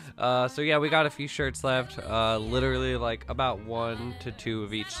 And so yeah, we got a few shirts left, literally like about 1 to 2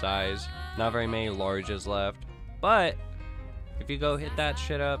 of each size. Not very many larges left, but if you go hit that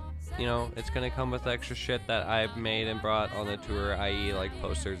shit up, you know, it's gonna come with extra shit that I've made and brought on the tour, i.e. like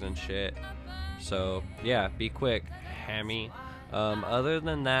posters and shit. So yeah, be quick, hammy. Other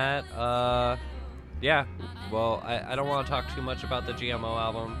than that, yeah, well, I don't want to talk too much about the GMO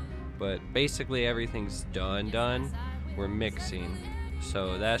album, but basically everything's done. We're mixing,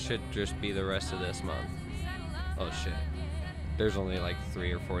 so that should just be the rest of this month. Oh shit, there's only like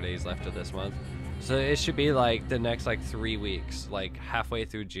 3 or 4 days left of this month. So it should be like the next like 3 weeks, like halfway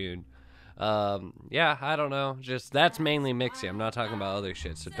through June. Yeah, I don't know. Just that's mainly mixing. I'm not talking about other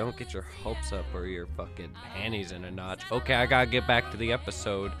shit. So don't get your hopes up or your fucking panties in a notch. Okay, I gotta get back to the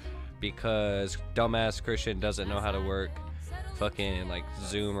episode because dumbass Christian doesn't know how to work fucking like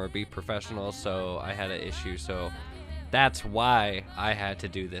Zoom or be professional. So I had an issue. So that's why I had to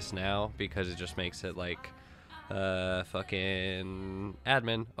do this now, because it just makes it like fucking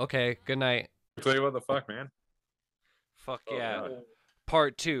admin. Okay, good night. Tell you what the fuck, man. Fuck yeah. God.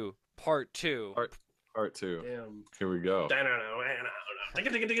 Part two. Part two. Damn. Here we go. Oh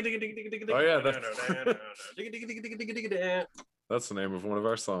yeah, that's the name of one of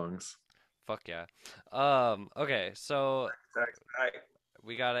our songs. Fuck yeah. Okay, so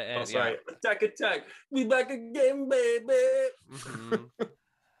we gotta end. Oh, sorry. Yeah. Attack. We back again, baby.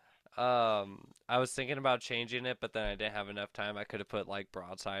 I was thinking about changing it, but then I didn't have enough time. I could have put like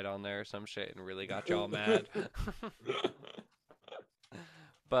Broadside on there or some shit and really got y'all mad.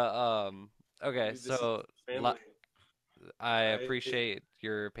 But okay, so I appreciate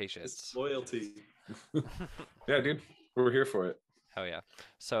your patience. It's loyalty. Yeah, dude, we're here for it. Hell yeah.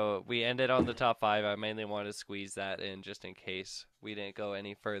 So we ended on the top 5. I mainly wanted to squeeze that in just in case we didn't go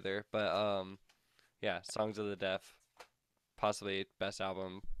any further. But yeah, Songs of the Deaf. possibly best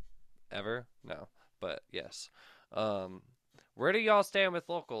album ever. No, but yes. Where do y'all stand with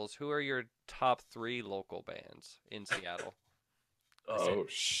locals? Who are your top 3 local bands in Seattle? Oh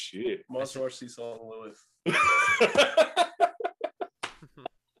shit! Monster Watch, Seesaw, and Lilith.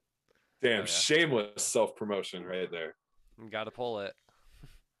 Damn, yeah. shameless self promotion right there. You gotta pull it.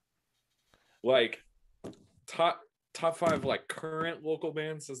 Like top 5 like current local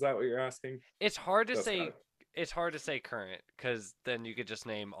bands. Is that what you're asking? It's hard to That's say. gotta- It's hard to say current because then you could just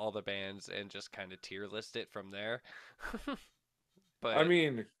name all the bands and just kind of tier list it from there. But I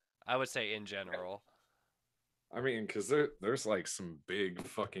mean, I would say in general. because there's like some big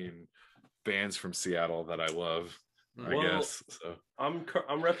fucking bands from Seattle that I love. I Well, guess so. I'm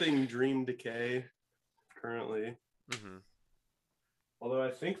repping Dream Decay currently. Mm-hmm. Although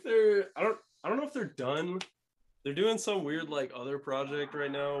I think I don't know if they're done. They're doing some weird like other project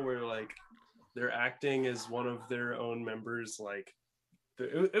right now where like they're acting as one of their own members. Like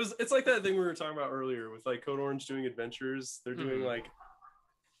it's like that thing we were talking about earlier with like Code Orange doing Adventures. They're doing like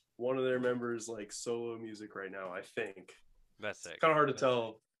one of their members like solo music right now. I think That's sick. it's kind of hard to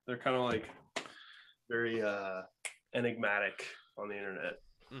tell. They're kind of like very enigmatic on the internet.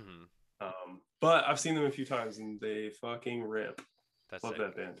 Mm-hmm. But I've seen them a few times and they fucking rip. That's Love sick.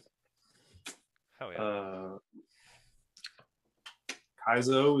 that band. Hell yeah.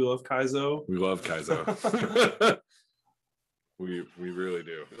 Kaizo, we love Kaizo. We love Kaizo. we really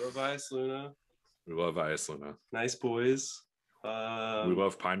do. We love Ice Luna. We love Ice Luna. Nice boys. We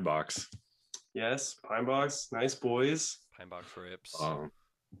love Pine Box. Yes, Pine Box, nice boys. Pine Box rips.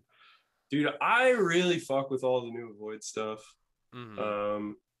 Dude, I really fuck with all the new Void stuff.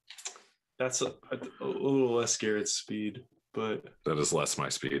 Mm-hmm. That's a little less Garrett speed, but that is less my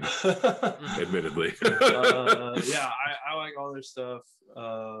speed, admittedly. Yeah, I like all their stuff.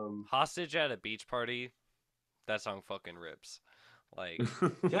 Hostage at a Beach Party. That song fucking rips. Like,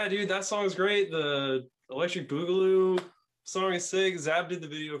 yeah, dude, that song's great. The Electric Boogaloo song is sick. Zab did the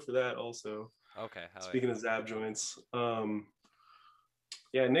video for that also. Okay. Speaking of Zab joints,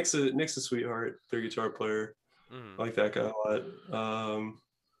 yeah, Nick's a sweetheart. Their guitar player. Mm-hmm. I like that guy a lot.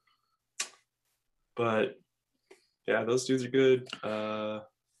 But yeah, those dudes are good.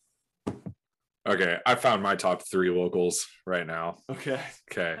 Okay, I found my top 3 locals right now. Okay.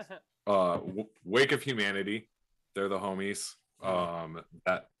 Wake of Humanity, they're the homies.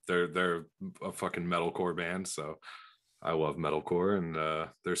 That they're a fucking metalcore band, so I love metalcore, and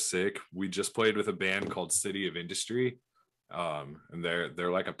they're sick. We just played with a band called City of Industry, and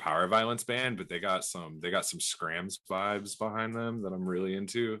they're like a power violence band, but they got some Scrams vibes behind them that I'm really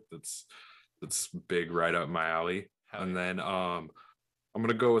into. That's big, right up my alley. And then I'm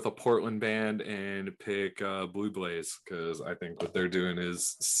gonna go with a Portland band and pick Blue Blaze because I think what they're doing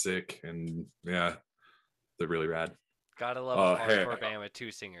is sick, and yeah, they're really rad. Gotta love a hardcore band with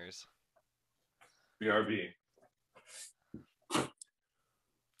 2 singers. BRB.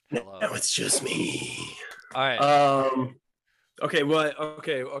 Hello. Now it's just me. All right. Okay. What?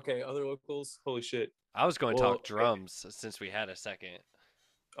 Okay. Other locals. Holy shit. I was going to talk drums since we had a second.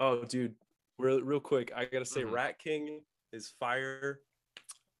 Oh, dude. Real quick. I gotta say, Rat King is fire.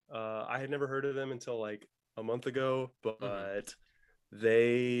 I had never heard of them until like a month ago, but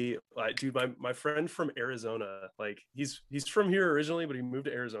they like, dude, my friend from Arizona, like he's from here originally, but he moved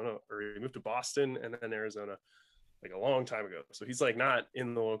to Arizona, or he moved to Boston and then Arizona like a long time ago. So he's like not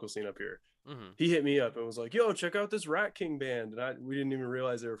in the local scene up here. He hit me up and was like, yo, check out this Rat King band. And we didn't even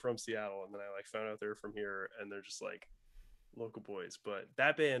realize they were from Seattle. And then I like found out they were from here, and they're just like local boys. But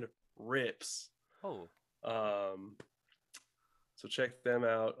that band rips. So check them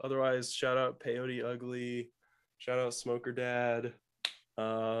out. Otherwise, shout out Peyote Ugly, shout out Smoker Dad,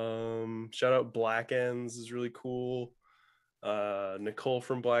 shout out Black Ends is really cool. Nicole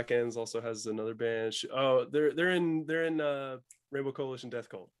from Black Ends also has another band. They're in Rainbow Coalition Death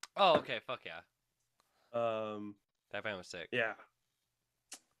Cult. Oh, okay, fuck yeah. That band was sick. Yeah.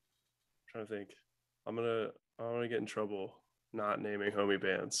 I'm trying to think. I'm gonna get in trouble not naming homie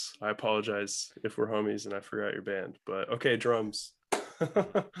bands. I apologize if we're homies and I forgot your band, but okay, drums.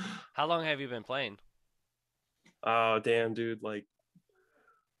 How long have you been playing? Oh, damn, dude, like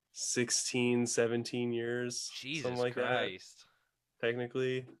 16, 17 years. Jesus something like Christ. That.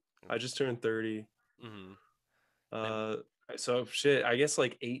 Technically, I just turned 30. Mm-hmm. So shit, I guess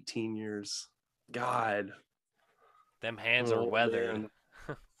like 18 years. God. Them hands are weathered.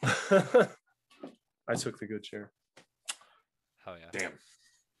 I took the good chair. Oh yeah.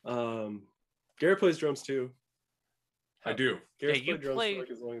 Damn. Garrett plays drums too. I do. Garrett's you played drums play for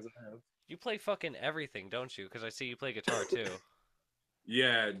like as long as I have. You play fucking everything, don't you? Because I see you play guitar too.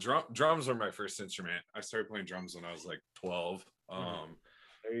 Yeah, drums were my first instrument. I started playing drums when I was like 12.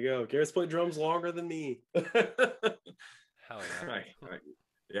 There you go. Garrett's played drums longer than me. Hell yeah.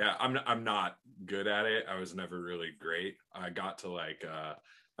 Yeah, I'm not good at it. I was never really great. I got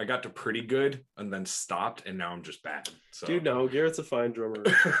to pretty good and then stopped, and now I'm just bad. So Dude, no, Garrett's a fine drummer.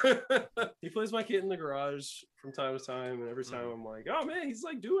 He plays my kit in the garage from time to time, and every time I'm like, oh man, he's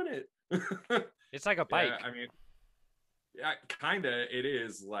like doing it. It's like a bike. Yeah, I mean, yeah, kind of. It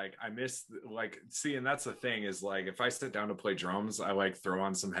is like I miss like see, and that's the thing is like if I sit down to play drums, I like throw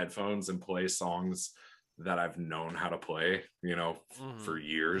on some headphones and play songs that I've known how to play, for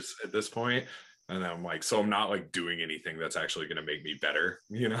years at this point. And I'm like, so I'm not like doing anything that's actually going to make me better.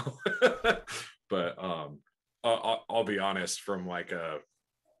 But I'll be honest, from like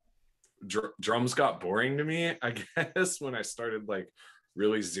drums got boring to me, I guess, when I started like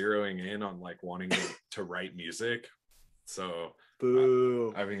really zeroing in on like wanting to write music. So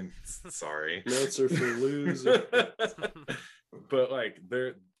Boo. I mean, sorry. Notes are for losers. But like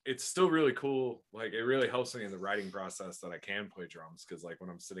it's still really cool. Like it really helps me in the writing process that I can play drums, because like when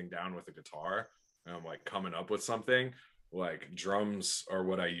I'm sitting down with a guitar and I'm like coming up with something, like drums are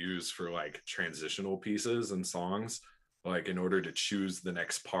what I use for like transitional pieces and songs. Like in order to choose the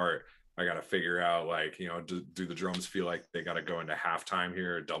next part, I got to figure out like, do the drums feel like they got to go into halftime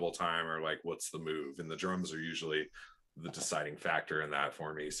here, or double time, or like what's the move? And the drums are usually the deciding factor in that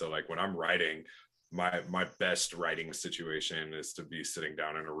for me. So like when I'm writing, my best writing situation is to be sitting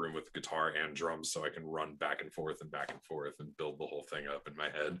down in a room with guitar and drums, so I can run back and forth and build the whole thing up in my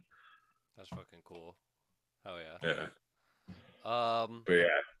head. That's fucking cool. Oh yeah. Yeah. Um. But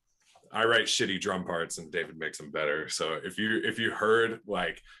yeah, I write shitty drum parts and David makes them better. So if you heard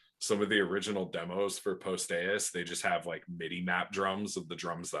like some of the original demos for Posteus, they just have like MIDI map drums of the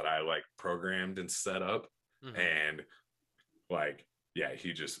drums that I like programmed and set up. And like, yeah,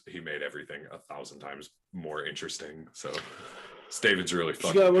 he made everything 1,000 times more interesting. So David's really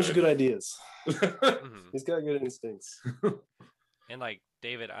fucking He's got a bunch of good ideas. Mm-hmm. He's got good instincts. And like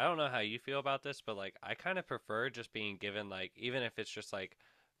David, I don't know how you feel about this, but like I kind of prefer just being given like, even if it's just like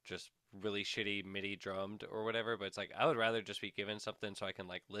just really shitty MIDI drummed or whatever, but it's like I would rather just be given something so I can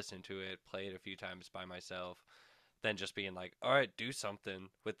like listen to it, play it a few times by myself, than just being like, all right, do something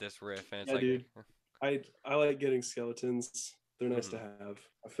with this riff. And it's Yeah, like, dude. I like getting skeletons. They're nice to have.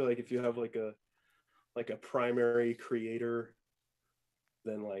 I feel like if you have like a primary creator,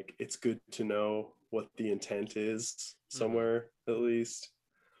 then like it's good to know what the intent is somewhere at least.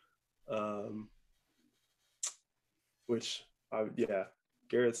 Which yeah,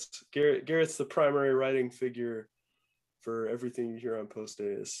 Garrett's the primary writing figure for everything you hear on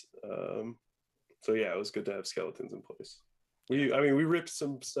Posteus. So yeah, it was good to have skeletons in place. We ripped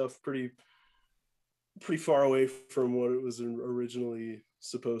some stuff pretty far away from what it was originally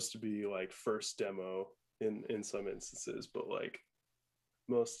supposed to be, like first demo in some instances, but like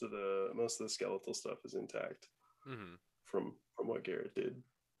most of the skeletal stuff is intact from what Garrett did.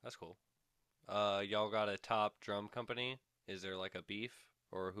 That's cool. Y'all got a top drum company? Is there like a beef,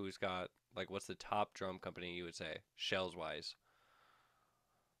 or who's got like what's the top drum company you would say shells wise?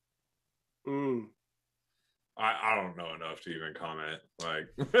 I don't know enough to even comment. Like,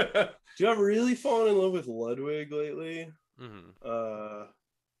 do I've really fallen in love with Ludwig lately? I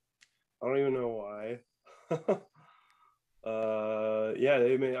don't even know why. Yeah,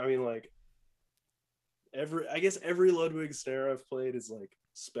 they may. I mean, like every Ludwig snare I've played is like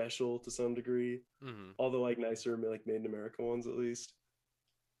special to some degree. Although like nicer, like made in America ones at least.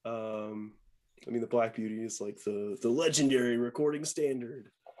 I mean, the Black Beauty is like the legendary recording standard.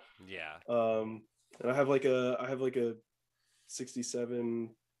 Yeah. And I have like a 67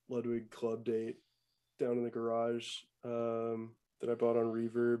 Ludwig club date down in the garage that I bought on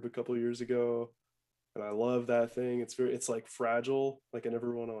Reverb a couple years ago, and I love that thing. It's like fragile. Like I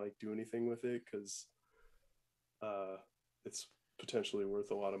never want to like do anything with it because it's potentially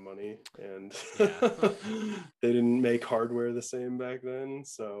worth a lot of money, and they didn't make hardware the same back then,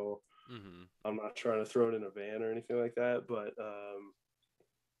 so I'm not trying to throw it in a van or anything like that. But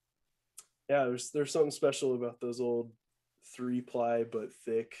yeah, there's something special about those old 3-ply but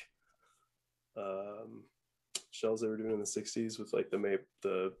thick shells they were doing in the 60s with like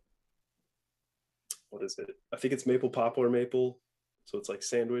the what is it? I think it's maple poplar maple. So it's like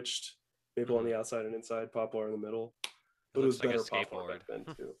sandwiched maple on the outside and inside, poplar in the middle. But it was like better poplar back then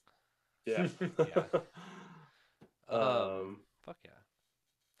too. Yeah. Fuck yeah.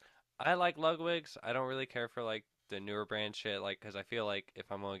 I like Ludwigs. I don't really care for like the newer brand shit, like because I feel like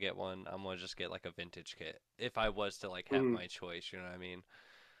if I'm gonna get one, I'm gonna just get like a vintage kit. If I was to like have my choice, you know what I mean?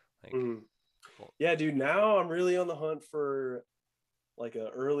 Like, yeah, dude. Now I'm really on the hunt for like a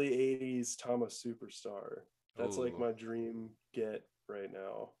early 80s Thomas Superstar. That's like Ooh. my dream get right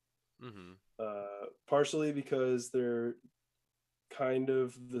now. Mm-hmm. Partially because they're kind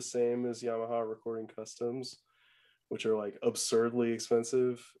of the same as Yamaha Recording Customs, which are like absurdly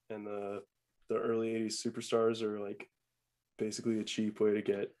expensive, and the early 80s Superstars are like basically a cheap way to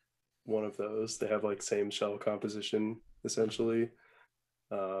get one of those. They have like same shell composition essentially.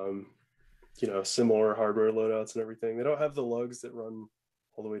 You know, similar hardware loadouts and everything. They don't have the lugs that run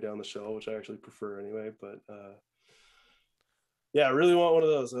all the way down the shell, which I actually prefer anyway. But yeah, I really want one of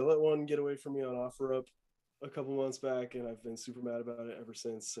those. I let one get away from me on OfferUp a couple months back, and I've been super mad about it ever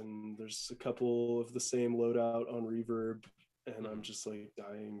since. And there's a couple of the same loadout on Reverb, and I'm just like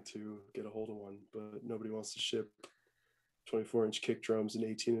dying to get a hold of one, but nobody wants to ship 24-inch kick drums and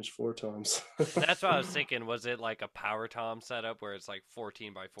 18-inch floor toms. That's what I was thinking. Was it like a power tom setup where it's like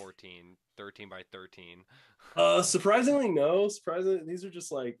 14 by 14, 13 by 13? Surprisingly, no. Surprisingly, these are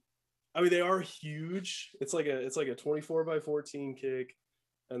just like, I mean, they are huge. It's like a 24 by 14 kick,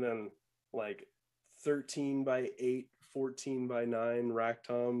 and then like 13 by 8, 14 by 9 rack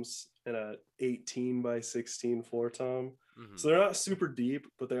toms, and a 18 by 16 floor tom. Mm-hmm. So they're not super deep,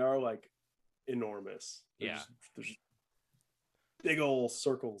 but they are like enormous. They're just big old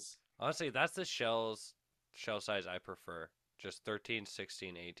circles. Honestly, that's the shell size I prefer. Just 13,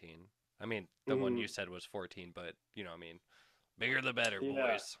 16, 18. I mean, the one you said was 14, but you know what I mean. Bigger the better,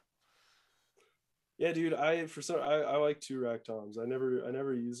 boys. Yeah, dude, I like 2 rack toms. I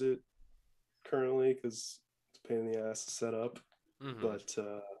never use it currently because it's a pain in the ass to set up. Mm-hmm. But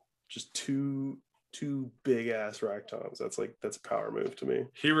just two big ass rack toms. That's a power move to me.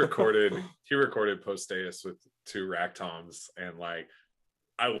 He recorded Posteus with 2 rack toms, and like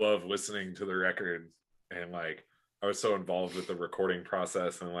I love listening to the record, and like I was so involved with the recording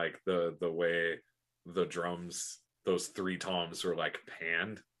process, and like the way the drums, those 3 toms were like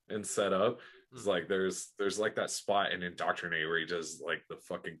panned and set up. It's like there's like that spot in Indoctrinate where he does like the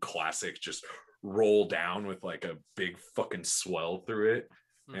fucking classic just roll down with like a big fucking swell through it.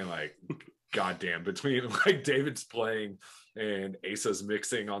 And like goddamn, between like David's playing and Asa's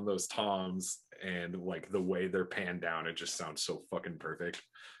mixing on those toms and like the way they're panned down, it just sounds so fucking perfect.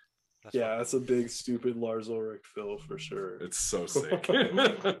 That's a big stupid Lars Ulrich fill for sure. It's so sick.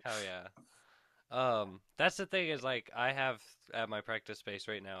 Hell yeah. That's the thing is like I have at my practice space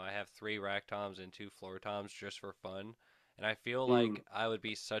right now, I have 3 rack toms and 2 floor toms just for fun. And I feel like I would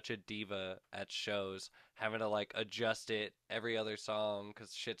be such a diva at shows having to like adjust it every other song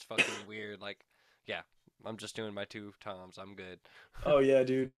because shit's fucking weird. Like, yeah, I'm just doing my 2 toms. I'm good. Oh yeah,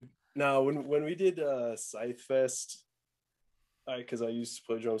 dude. Now when we did Scythe Fest, because I used to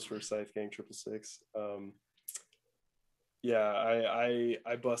play drums for Scythe Gang 666.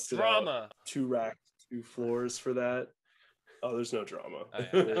 I busted out 2 racks, 2 floors for that. Oh, there's no drama. Oh,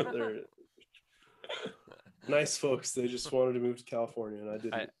 yeah. they're nice folks. They just wanted to move to California, and I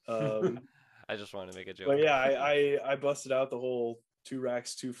didn't. I just wanted to make a joke. But yeah, I busted out the whole 2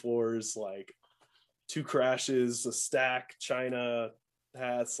 racks, 2 floors, like 2 crashes, a stack, China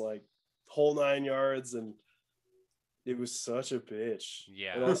hats, like whole 9 yards, and it was such a bitch.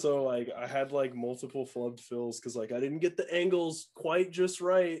 Yeah. And also like I had like multiple flubbed fills because like I didn't get the angles quite just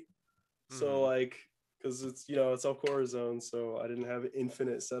right. So like because it's it's Alcora zone, so I didn't have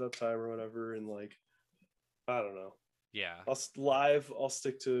infinite setup time or whatever, and like I don't know. Yeah. I'll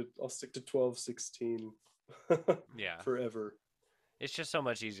stick to 12-16 yeah. forever. It's just so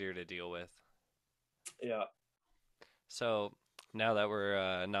much easier to deal with. Yeah. So now that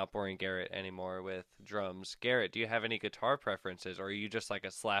we're not boring Garrett anymore with drums, Garrett, do you have any guitar preferences, or are you just like a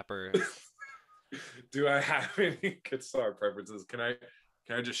slapper? Do I have any guitar preferences? Can I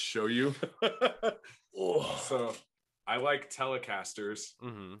just show you? So I like Telecasters.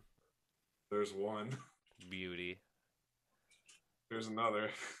 Mm-hmm. There's one. Beauty. There's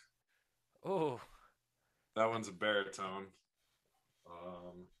another. Oh. That one's a baritone.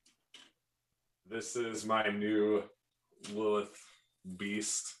 This is my new Lilith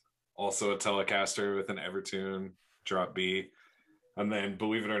Beast, also a Telecaster with an Evertune drop B. And then,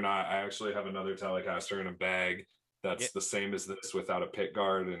 believe it or not, I actually have another Telecaster in a bag that's the same as this without a pick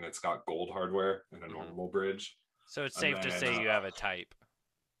guard, and it's got gold hardware and a normal bridge. So it's safe to say you have a type.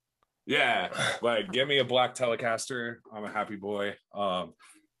 Yeah, like give me a black Telecaster. I'm a happy boy. I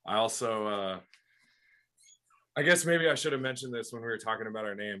also, I guess maybe I should have mentioned this when we were talking about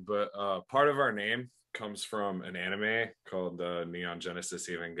our name, but part of our name comes from an anime called Neon Genesis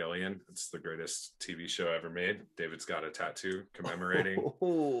Evangelion. It's the greatest TV show ever made. David's got a tattoo commemorating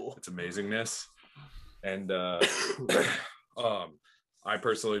its amazingness. And I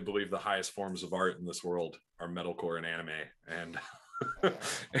personally believe the highest forms of art in this world are metalcore and anime. And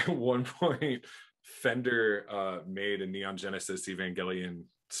At one point, Fender made a Neon Genesis Evangelion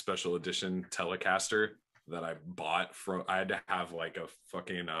special edition Telecaster that I bought from. I had to have like a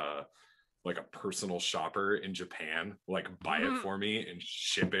fucking like a personal shopper in Japan like buy it for me and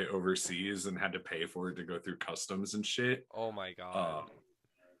ship it overseas, and had to pay for it to go through customs and shit. Oh my god.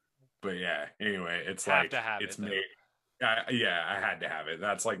 But yeah, anyway, it's Have like to have it's it, though. made. Yeah, I had to have it.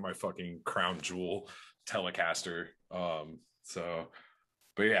 That's like my fucking crown jewel Telecaster. So,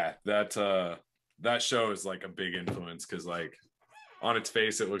 but yeah, that show is like a big influence because like on its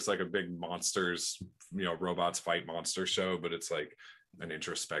face it looks like a big monsters, robots fight monster show, but it's like an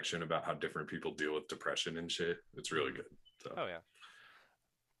introspection about how different people deal with depression and shit. It's really good. So. Oh yeah.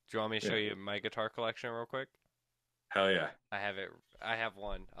 Do you want me to show you my guitar collection real quick? Hell yeah. I have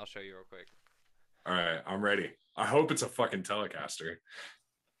one. I'll show you real quick. All right, I'm ready. I hope it's a fucking Telecaster.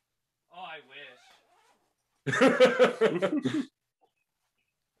 Oh, I wish.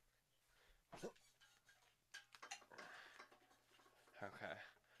 Okay.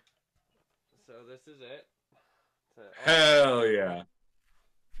 So this is it. Hell yeah.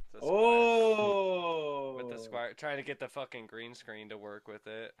 Oh, with the Squire, trying to get the fucking green screen to work with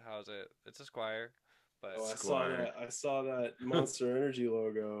it. How's it? It's a Squire, but I saw that. I saw that Monster Energy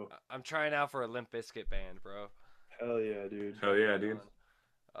logo. I'm trying out for a Limp Bizkit band, bro. Hell yeah, dude. Hell yeah, dude.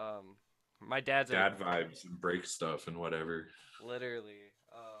 My dad's dad vibes and break stuff and whatever. Literally.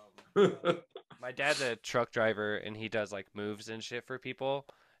 My dad's a truck driver and he does like moves and shit for people.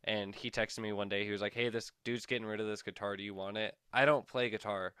 And he texted me one day. He was like, "Hey, this dude's getting rid of this guitar. Do you want it?" I don't play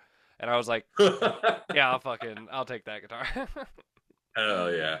guitar, and I was like, "Yeah, I'll take that guitar."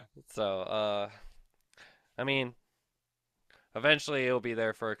 Hell yeah. So, I mean, eventually it'll be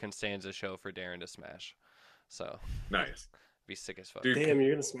there for a Constanza show for Darren to smash. So nice. Be sick as fuck. Dude, damn, you're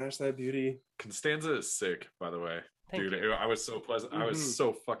gonna smash that beauty. Constanza is sick, by the way. Thank Dude, you. I was so pleasant. I was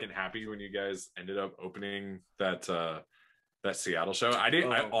so fucking happy when you guys ended up opening that Seattle show.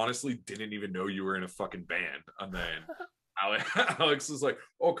 I honestly didn't even know you were in a fucking band. And then Alex was like,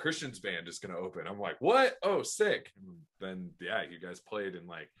 "Oh, Christian's band is gonna open." I'm like, "What? Oh, sick." And then yeah, you guys played, and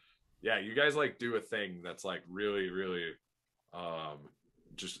like, yeah, you guys like do a thing that's like really, really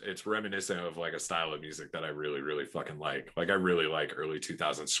just it's reminiscent of like a style of music that I really, really fucking like. Like I really like early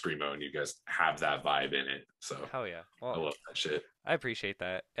 2000s screamo, and you guys have that vibe in it. So hell yeah. Well, I love that shit. I appreciate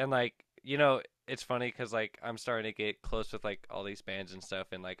that. And like, it's funny because like I'm starting to get close with like all these bands and stuff.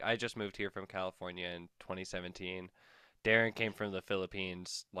 And like I just moved here from California in 2017. Darren came from the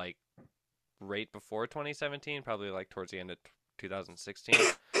Philippines like right before 2017, probably like towards the end of 2016.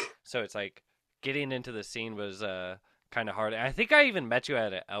 So it's like getting into the scene was kind of hard. I think I even met you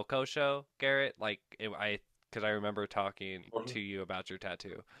at an Elko show, Garrett. Like because I remember talking to you about your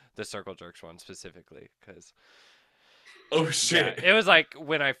tattoo, the Circle Jerks one specifically, because. Oh shit! Yeah, it was like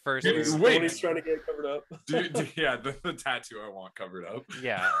when I first moved. Wait, he's trying to get it covered up. Dude, yeah, the tattoo I want covered up.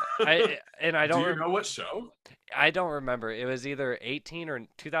 Yeah, I don't. Do you know what show? I don't remember. It was either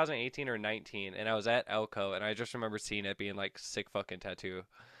 2018 or 19, and I was at Elko, and I just remember seeing it being like sick fucking tattoo,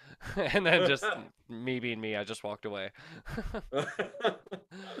 and then just me being me, I just walked away.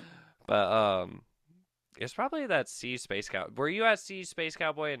 But it's probably that Sea Space Cow. Were you at Sea Space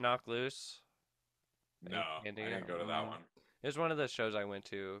Cowboy and Knock Loose? No, I didn't go to that one. It was one of the shows I went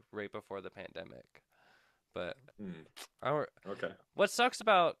to right before the pandemic. But okay. What sucks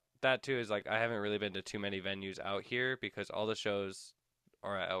about that too is like I haven't really been to too many venues out here because all the shows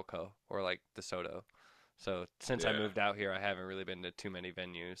are at Elko or like DeSoto. So since I moved out here, I haven't really been to too many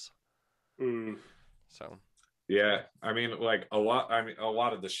venues. So. Yeah, I mean, like a lot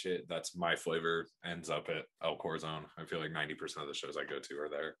of the shit that's my flavor ends up at El Corazon. I feel like 90% of the shows I go to are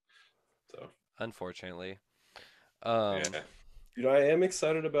there. So. Unfortunately. Dude, I am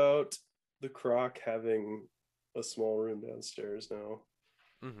excited about the Croc having a small room downstairs now.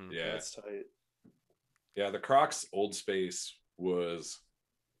 Mm-hmm. Yeah, that's tight. Yeah, the Croc's old space was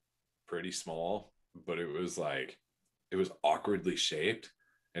pretty small, but it was awkwardly shaped,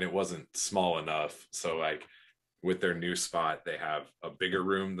 and it wasn't small enough. So like with their new spot, they have a bigger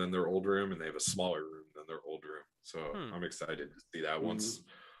room than their old room, and they have a smaller room than their old room. So I'm excited to see that once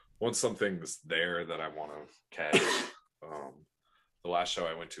something's there that I want to catch. The last show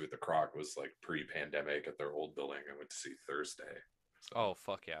I went to at the Croc was like pre-pandemic at their old building. I went to see Thursday. So, oh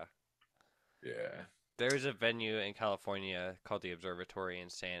fuck yeah. Yeah. There's a venue in California called the Observatory in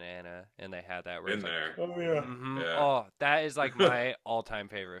Santa Ana, and they had that. In there. Oh yeah. Yeah. Oh, that is like my all-time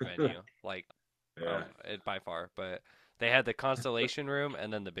favorite venue, like by far. But they had the Constellation Room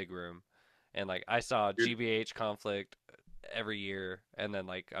and then the big room, and like I saw GBH Conflict every year, and then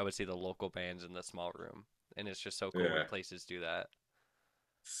like I would see the local bands in the small room, and it's just so cool when places do that.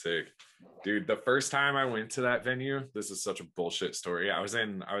 Sick. Dude, the first time I went to that venue, this is such a bullshit story. I was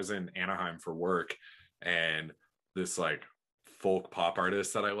in Anaheim for work, and this like folk pop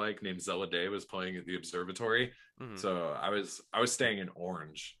artist that I like named Zella Day was playing at the observatory. Hmm. So I was staying in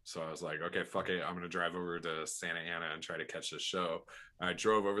Orange. So I was like, okay, fuck it. I'm gonna drive over to Santa Ana and try to catch this show. I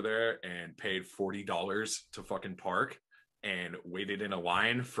drove over there and paid $40 to fucking park and waited in a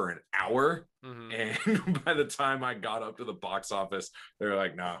line for an hour. Hmm. And by the time I got up to the box office, they were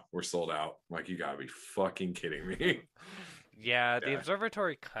like, nah, we're sold out. I'm like, you gotta be fucking kidding me. Yeah, the Yeah.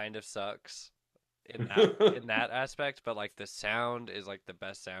 observatory kind of sucks in that aspect, but like the sound is like the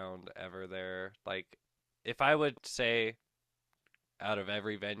best sound ever there. Like if I would say out of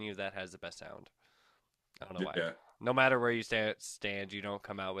every venue that has the best sound. I don't know why. Yeah. No matter where you stand, you don't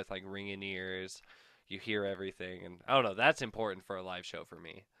come out with like ringing ears. You hear everything, and I don't know. That's important for a live show for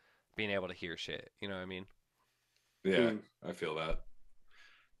me, being able to hear shit. You know what I mean? Yeah, I feel that.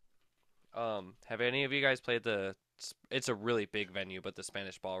 Have any of you guys played the? It's a really big venue, but the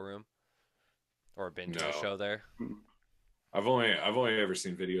Spanish Ballroom, or been to a No. show there? I've only ever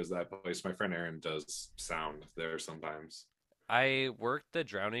seen videos of that place. My friend Aaron does sound there sometimes. I worked the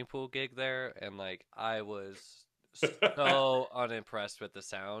drowning pool gig there, and like I was so unimpressed with the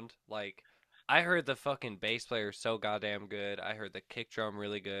sound. Like I heard the fucking bass player so goddamn good. I heard the kick drum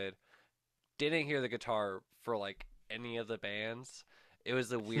really good. Didn't hear the guitar for like any of the bands. It was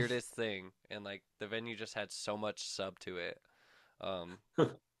the weirdest thing, and like the venue just had so much sub to it. Um,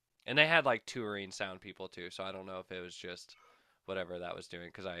 and they had like touring sound people too, so I don't know if it was just whatever that was doing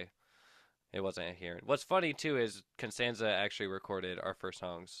because it wasn't adherent. What's funny too is Constanza actually recorded our first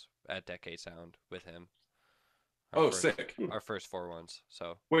songs at Decade Sound with him. Our Oh, first, sick. our first 4 ones.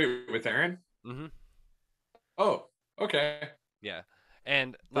 So, Wait, with Aaron? hmm Oh, okay. yeah,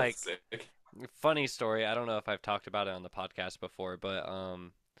 and That's like sick. funny story. I don't know if I've talked about it on the podcast before, but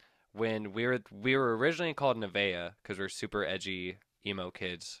when we were originally called Nevea because we're super edgy emo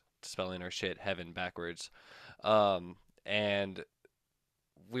kids spelling our shit heaven backwards, and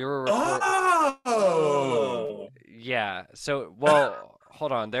we were Oh, yeah. So well,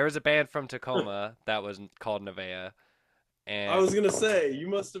 hold on. There was a band from Tacoma that was called Nevea, and I was gonna say you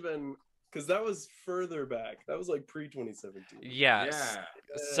must have been because that was further back. That was like pre 2017. yeah. yeah.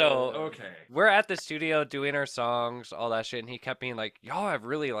 So Okay. we're at the studio doing our songs, all that shit, and he kept being like, "Y'all have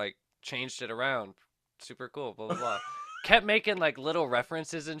really like changed it around, super cool." Blah blah blah. Kept making like little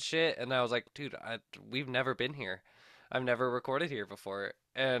references and shit, and I was like, "Dude, we've never been here. I've never recorded here before."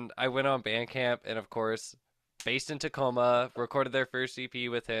 And I went on Bandcamp, and of course, based in Tacoma, recorded their first EP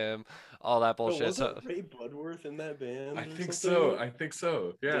with him, all that Oh, bullshit. wasn't Ray Bloodworth in that band? I or think something? so. I think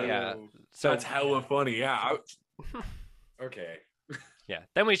so. Yeah. Yeah, Damn. so That's hella funny. Yeah. Okay. yeah,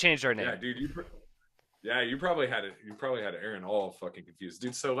 then we changed our name. Yeah, dude. Yeah, you probably had it. You probably had Aaron all fucking confused,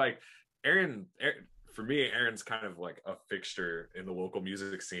 dude. So like, Aaron for me, Aaron's kind of like a fixture in the local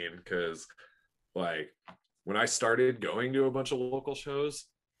music scene because, like, when I started going to a bunch of local shows,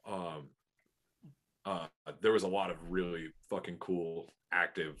 um, there was a lot of really fucking cool,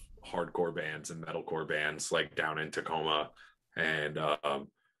 active hardcore bands and metalcore bands like down in Tacoma, and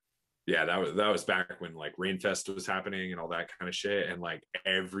yeah, that was back when like Rainfest was happening and all that kind of shit, and like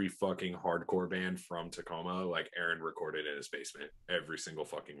every fucking hardcore band from Tacoma, like Aaron recorded in his basement, every single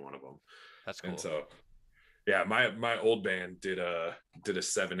fucking one of them. That's cool. And so, yeah, my old band did a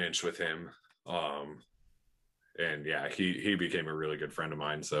 7-inch with him, and yeah, he became a really good friend of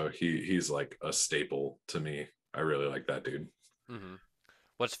mine. So he's like a staple to me. I really like that dude. Hmm.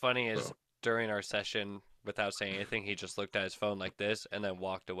 What's funny is So. during our session, without saying anything, he just looked at his phone like this and then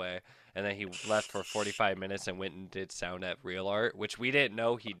walked away. And then he left for 45 minutes and went and did sound at Real Art, which we didn't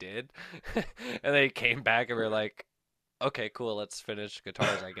know he did. And then he came back and we are like, okay, cool, let's finish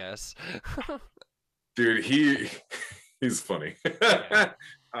guitars, I guess. Dude, he's funny.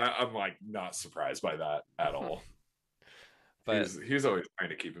 I'm like not surprised by that at all. But he's always trying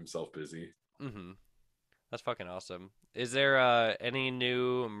to keep himself busy. mhm. That's fucking awesome. Is there any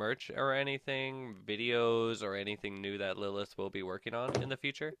new merch or anything, videos or anything new that Lilith will be working on in the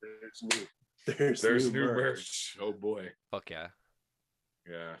future? There's new merch. Oh boy. Fuck yeah.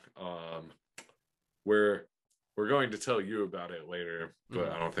 Yeah. We're going to tell you about it later, but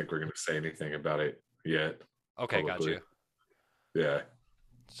I don't think we're going to say anything about it yet. Okay, got publicly. you. Yeah.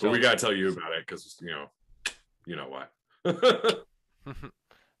 So, But we got to tell you about it because you know why. oh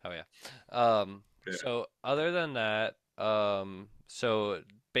yeah. Yeah. So other than that, so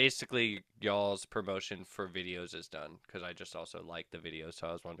basically y'all's promotion for videos is done because I just also like the videos, so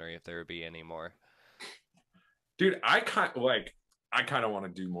I was wondering if there would be any more. Dude, I kind of want to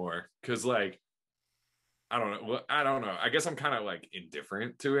do more because like I don't know. Well, I don't know. I guess I'm kind of like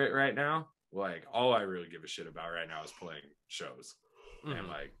indifferent to it right now. Like all I really give a shit about right now is playing shows, and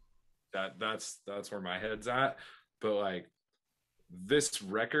like that's where my head's at. But like this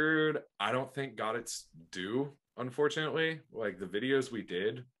record, I don't think got its due, unfortunately. Like the videos we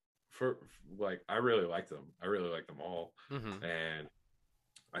did for like, I really like them. I really like them all, and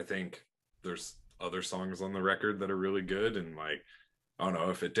I think there's other songs on the record that are really good, and like I don't know,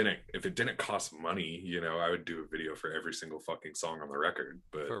 if it didn't cost money, you know, I would do a video for every single fucking song on the record.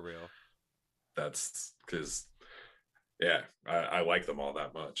 But For real. that's because yeah, I like them all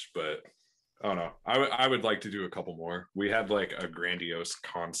that much. But I don't know. I would like to do a couple more. We had like a grandiose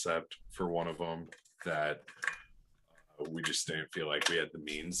concept for one of them that we just didn't feel like we had the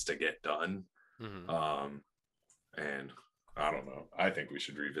means to get done. And I don't know. I think we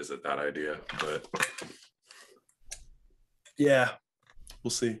should revisit that idea, but Yeah,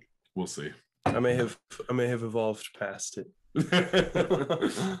 we'll see. we'll see. I may have evolved past it.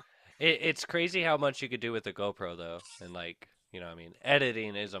 It's crazy how much you could do with the GoPro though, and like, you know, I mean,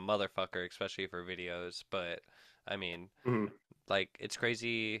 editing is a motherfucker, especially for videos. But I mean, like, it's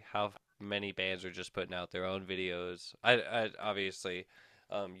crazy how many bands are just putting out their own videos. I obviously,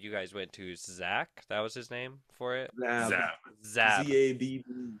 you guys went to Zach. That was his name for it. Zap. Zab. ZABB.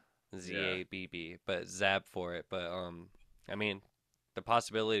 ZABB, but Zab for it. But I mean, the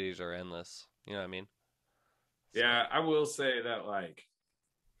possibilities are endless. You know what I mean? Yeah, I will say that like,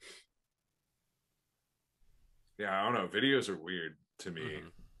 yeah, I don't know. Videos are weird to me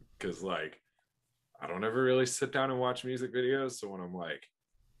because like I don't ever really sit down and watch music videos. So when I'm like,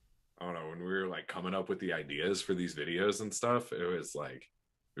 I don't know, when we were like coming up with the ideas for these videos and stuff, it was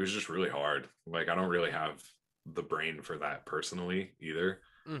just really hard. Like I don't really have the brain for that personally either.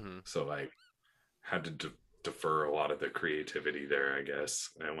 So like had to defer a lot of the creativity there, I guess.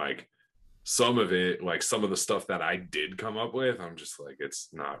 And like some of it, like some of the stuff that I did come up with, I'm just like, it's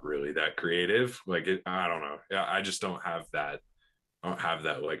not really that creative. Like I don't know. Yeah, I just don't have that. I don't have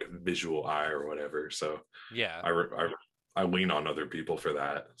that like visual eye or whatever. So yeah, I lean on other people for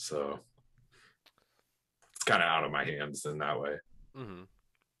that. So it's kind of out of my hands in that way.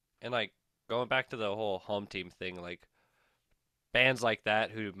 And like going back to the whole home team thing, like bands like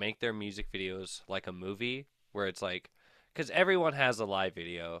that who make their music videos like a movie, where it's like, because everyone has a live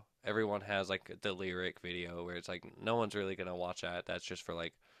video, everyone has like the lyric video, where it's like no one's really gonna watch that. That's just for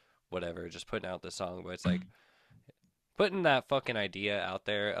like whatever, just putting out the song. But it's like putting that fucking idea out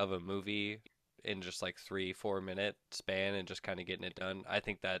there of a movie in just like 3-4 minute span and just kind of getting it done. I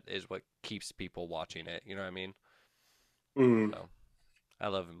think that is what keeps people watching it. You know what I mean? So I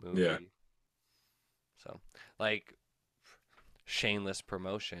love a movie. Yeah. So like, shameless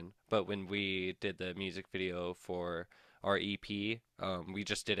promotion, but when we did the music video for our EP, we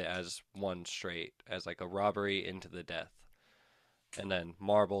just did it as one straight, as like a robbery into the death, and then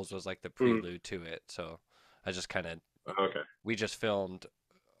Marbles was like the prelude to it. So I just kind of we just filmed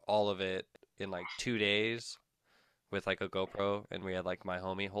all of it in like 2 days with like a GoPro, and we had like my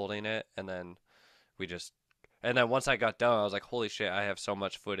homie holding it, and then once I got done, I was like, holy shit, I have so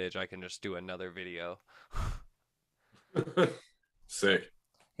much footage, I can just do another video. Sick.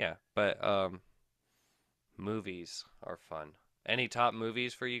 Yeah, but movies are fun. Any top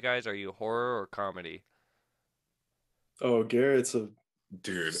movies for you guys? Are you horror or comedy? Oh, Garrett's a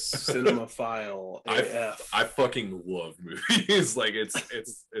dude cinemaphile AF. I fucking love movies. Like it's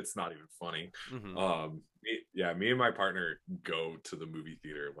not even funny. Me and my partner go to the movie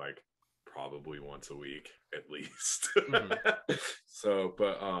theater like probably once a week at least. So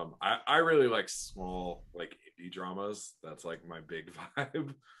but I really like small like indie dramas. That's like my big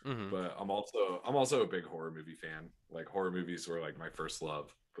vibe. But I'm also a big horror movie fan. Like horror movies were like my first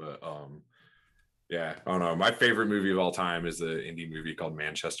love. But yeah, I don't know. My favorite movie of all time is an indie movie called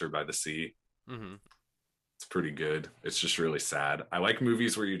Manchester by the Sea. It's pretty good. It's just really sad. I like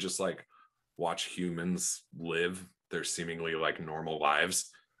movies where you just like watch humans live their seemingly like normal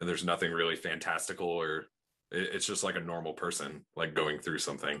lives, and there's nothing really fantastical, or it's just like a normal person like going through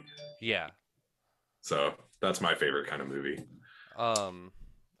something. Yeah. So that's my favorite kind of movie.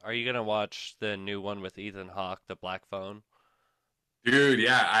 Are you gonna watch the new one with Ethan Hawke, The Black Phone? Dude,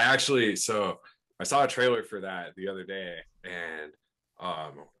 yeah, I saw a trailer for that the other day, and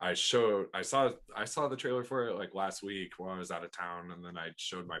I saw the trailer for it like last week while I was out of town, and then I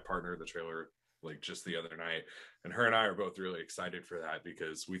showed my partner the trailer like just the other night, and her and I are both really excited for that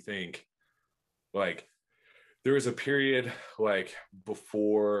because we think like there was a period like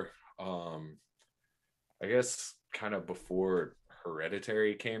before I guess kind of before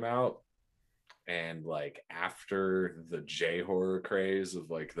Hereditary came out, and like after the J horror craze of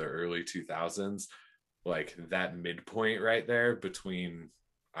like the early 2000s, like that midpoint right there between,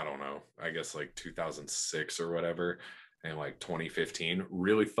 I don't know, I guess like 2006 or whatever and like 2015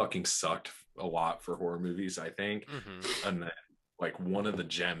 really fucking sucked a lot for horror movies, I think. Mm-hmm. And then like one of the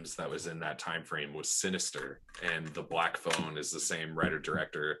gems that was in that time frame was Sinister, and The Black Phone is the same writer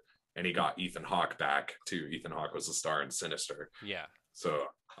director, and he got Ethan Hawke back too. Ethan Hawke was the star in Sinister. Yeah. So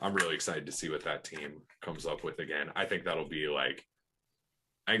I'm really excited to see what that team comes up with again. I think that'll be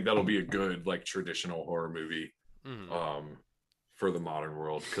a good like traditional horror movie Mm-hmm. for the modern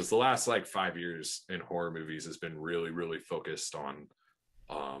world, because the last like 5 years in horror movies has been really really focused on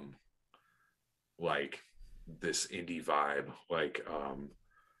um like this indie vibe, like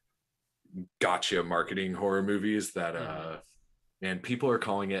gotcha marketing horror movies that Mm-hmm. and people are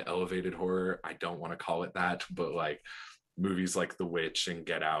calling it elevated horror. I don't want to call it that, but like movies like The Witch and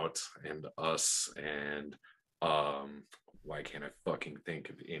Get Out and Us and why can't I fucking think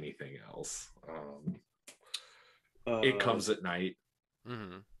of anything else? It Comes at Night,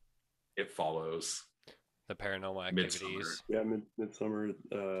 Mm-hmm. It Follows, The Paranormal Midsummer. Activities. Yeah, Midsummer.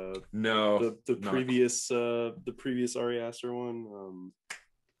 No, The not previous Ari Aster one,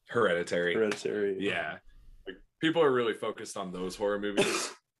 Hereditary. Hereditary. Yeah, like, people are really focused on those horror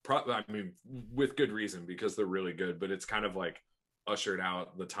movies. I mean, with good reason, because they're really good. But it's kind of like ushered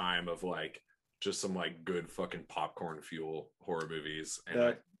out the time of like just some like good fucking popcorn fuel horror movies.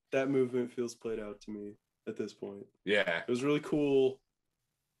 And That movement feels played out to me at this point. yeah, It was really cool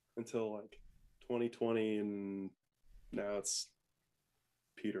until like 2020, and now it's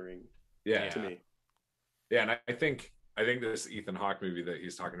petering yeah, to me. yeah. And I think this Ethan Hawke movie that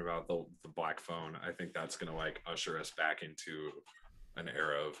he's talking about, the Black Phone, I think that's gonna like usher us back into an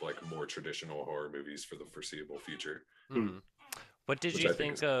era of like more traditional horror movies for the foreseeable future. Mm-hmm. What did Which you I think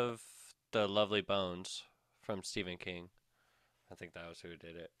think is of The Lovely Bones from Stephen King? I think that was who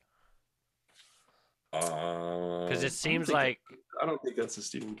did it. Because it seems like, I don't think that's a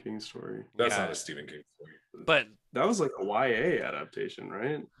Stephen King story. that's yeah, not a Stephen King story. but That was like a YA adaptation,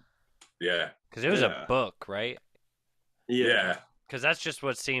 right? Yeah, because it was a Yeah. book, right? yeah. Because that's just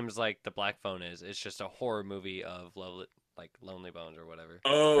what seems like The Black Phone is. It's just a horror movie of lovely, like Lonely Bones or whatever.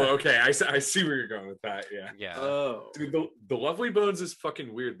 Oh, okay. I see where you're going with that. Yeah. Yeah. Oh, Dude, the Lovely Bones is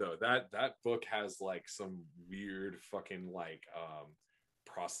fucking weird though. That book has like some weird fucking like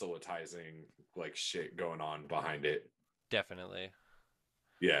proselytizing like shit going on behind it. Definitely.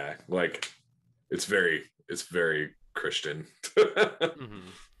 Yeah, like it's very Christian. Mm-hmm.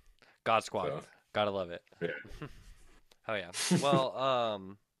 God Squad. So, Gotta love it. yeah. Oh yeah.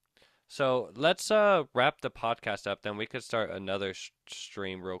 Well, so let's wrap the podcast up. Then we could start another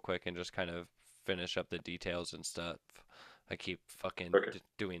stream real quick and just kind of finish up the details and stuff. I keep fucking Okay.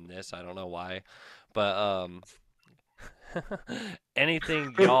 doing this. I don't know why, but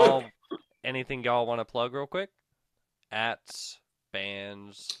anything y'all want to plug real quick? At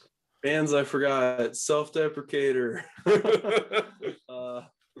bands. bands I forgot. Self-Deprecator.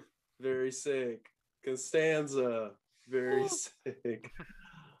 Very sick. Costanza. Very sick.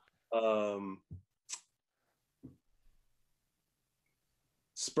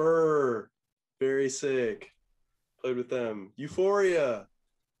 Spur. Very sick. Played with them. Euphoria.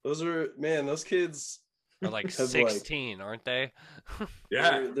 Those kids Are like have 16, aren't they?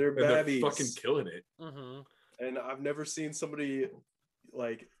 Yeah, they're and they're babbies. fucking killing it. Mm-hmm. And I've never seen somebody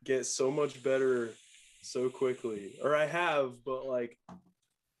like get so much better so quickly. Or I have, but like,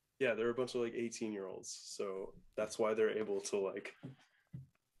 yeah, they're a bunch of like 18-year-olds. So that's why they're able to like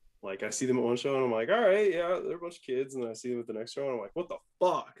I see them at one show and I'm like, all right, yeah, they're a bunch of kids. And then I see them at the next show and I'm like, what the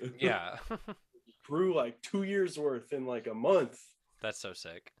fuck? Yeah. Grew like 2 years worth in like a month. That's so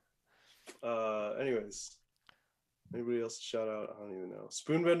sick. Anyways, anybody else to shout out? I don't even know.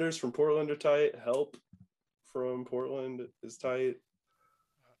 Spoon Vendors from Portland are tight. Help from Portland is tight.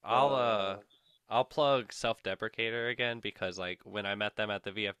 I'll plug Self-Deprecator again because like when I met them at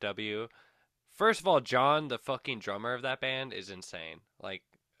the VFW, first of all, John, the fucking drummer of that band, is insane. Like,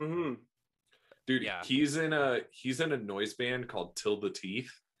 Dude, yeah. he's in a noise band called Till the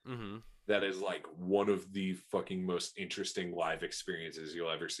Teeth. Mm-hmm. That is like one of the fucking most interesting live experiences you'll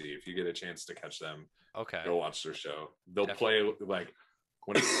ever see. If you get a chance to catch them, Okay. go watch their show. They'll Definitely. play like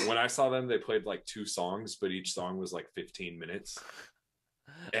when I saw them, they played like 2 songs, but each song was like 15 minutes.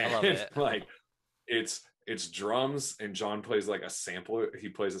 I love it. Like it's drums, and John plays like a sampler. He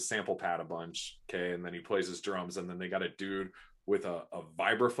plays a sample pad a bunch, okay, and then he plays his drums, and then they got a dude with a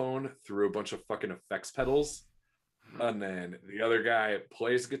vibraphone through a bunch of fucking effects pedals. And then the other guy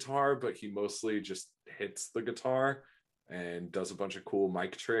plays guitar, but he mostly just hits the guitar and does a bunch of cool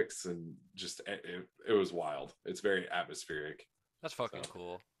mic tricks, and just it was wild. It's very atmospheric. That's fucking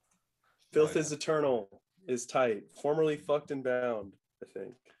cool. Filth Oh, yeah. is Eternal is tight. Formerly Fucked and Bound, I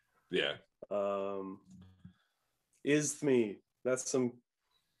think. Yeah. Isthme. That's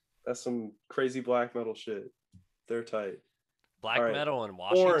some crazy black metal shit. They're tight. Black All right. metal in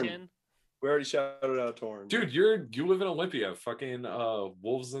Washington. We already shouted out Torn. Dude, you live in Olympia. Fucking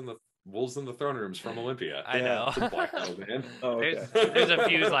Wolves in the Throne Rooms from Olympia. I Yeah, know. It's a black metal band. Oh, okay. There's a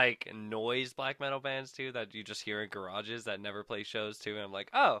few like noise black metal bands too that you just hear in garages that never play shows too, and I'm like,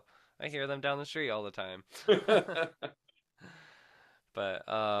 oh, I hear them down the street all the time. But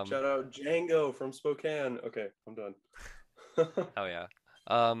Shout out Django from Spokane. Okay, I'm done. oh yeah.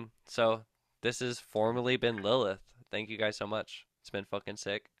 So this has formerly been Lilith. Thank you guys so much. It's been fucking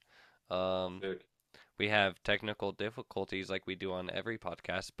sick. Sick. We have technical difficulties like we do on every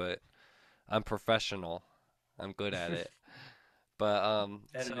podcast, but I'm professional. I'm good at it. But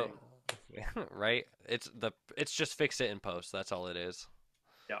Editing. so right? It's just fix it in post. That's all it is.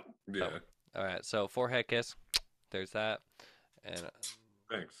 Yeah. Yeah. All right. So forehead kiss. There's that. And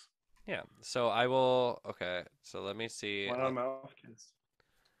Thanks. yeah. So I will. Okay. So let me see. Why not a mouth kiss?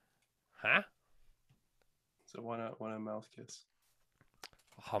 Huh? So why not a mouth kiss?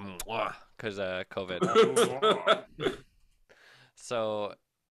 Because COVID. So